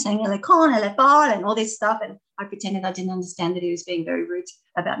swearing, saying, elle est con, elle est folle, and all this stuff. And I pretended I didn't understand that he was being very rude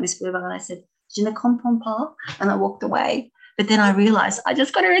about Miss Bluebell. And I said, je ne comprends pas. And I walked away. But then I realized I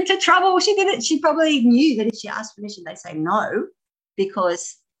just got her into trouble. She did it. She probably knew that if she asked permission, they say no,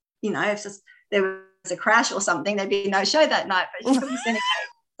 because, you know, if there was a crash or something, there'd be no show that night. But she couldn't send it.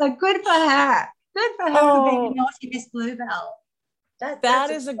 So good for her. Good for her for being naughty Miss Bluebell. That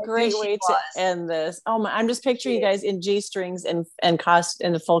is a great way to end this. Oh my! I'm just picturing you guys in G-strings and in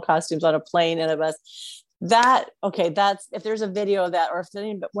full costumes on a plane and a bus. That's if there's a video of that, or if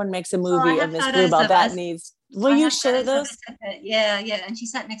anyone makes a movie of Miss Bluebell, that needs. Will you share those? Yeah. And she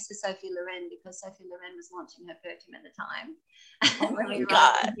sat next to Sophie Loren, because Sophie Loren was launching her perfume at the time. And when we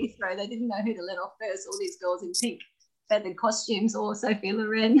arrived in Heathrow, they didn't know who to let off first. All these girls in pink feathered costumes, or Sophie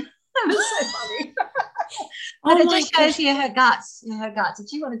Loren. That was so funny. But it just shows you her guts. If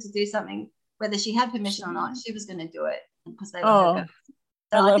she wanted to do something, whether she had permission or not, she was going to do it, because they were her guts.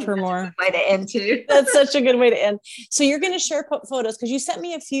 So I love her more. A good way to end too. That's such a good way to end. So you're going to share photos, because you sent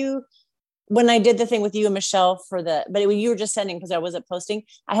me a few when I did the thing with you and Michelle but you were just sending because I wasn't posting.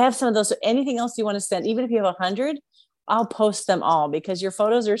 I have some of those. So anything else you want to send, even if you have 100, I'll post them all, because your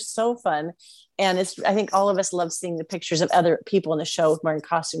photos are so fun. And I think all of us love seeing the pictures of other people in the show wearing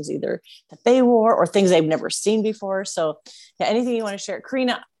costumes, either that they wore or things they've never seen before. So yeah, anything you want to share.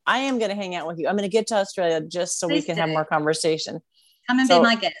 Karina, I am going to hang out with you. I'm going to get to Australia just so we can have more conversation. Come and be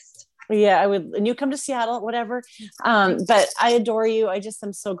my guest. Yeah, I would. And you come to Seattle, whatever. But I adore you. I just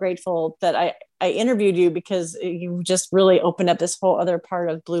am so grateful that I interviewed you, because you just really opened up this whole other part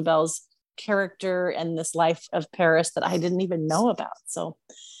of Bluebell's character and this life of Paris that I didn't even know about. So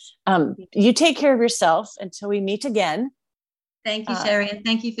you take care of yourself until we meet again. Thank you, Sherry, and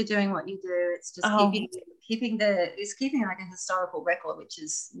thank you for doing what you do. It's just keeping like a historical record, which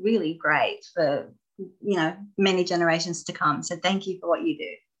is really great for, you know, many generations to come. So thank you for what you do.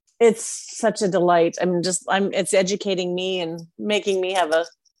 It's such a delight. It's educating me and making me have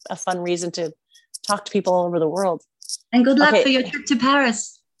a fun reason to talk to people all over the world. And good luck for your trip to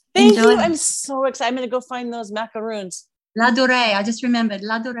Paris. Thank you. I'm so excited. I'm going to go find those macaroons. La Dorée. I just remembered.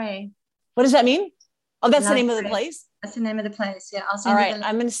 La Dorée. What does that mean? Oh, that's the name of the place? That's the name of the place. Yeah. I'll send all you right.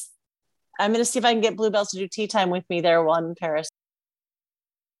 I'm going to I'm going to see if I can get Bluebells to do tea time with me there while I'm in Paris.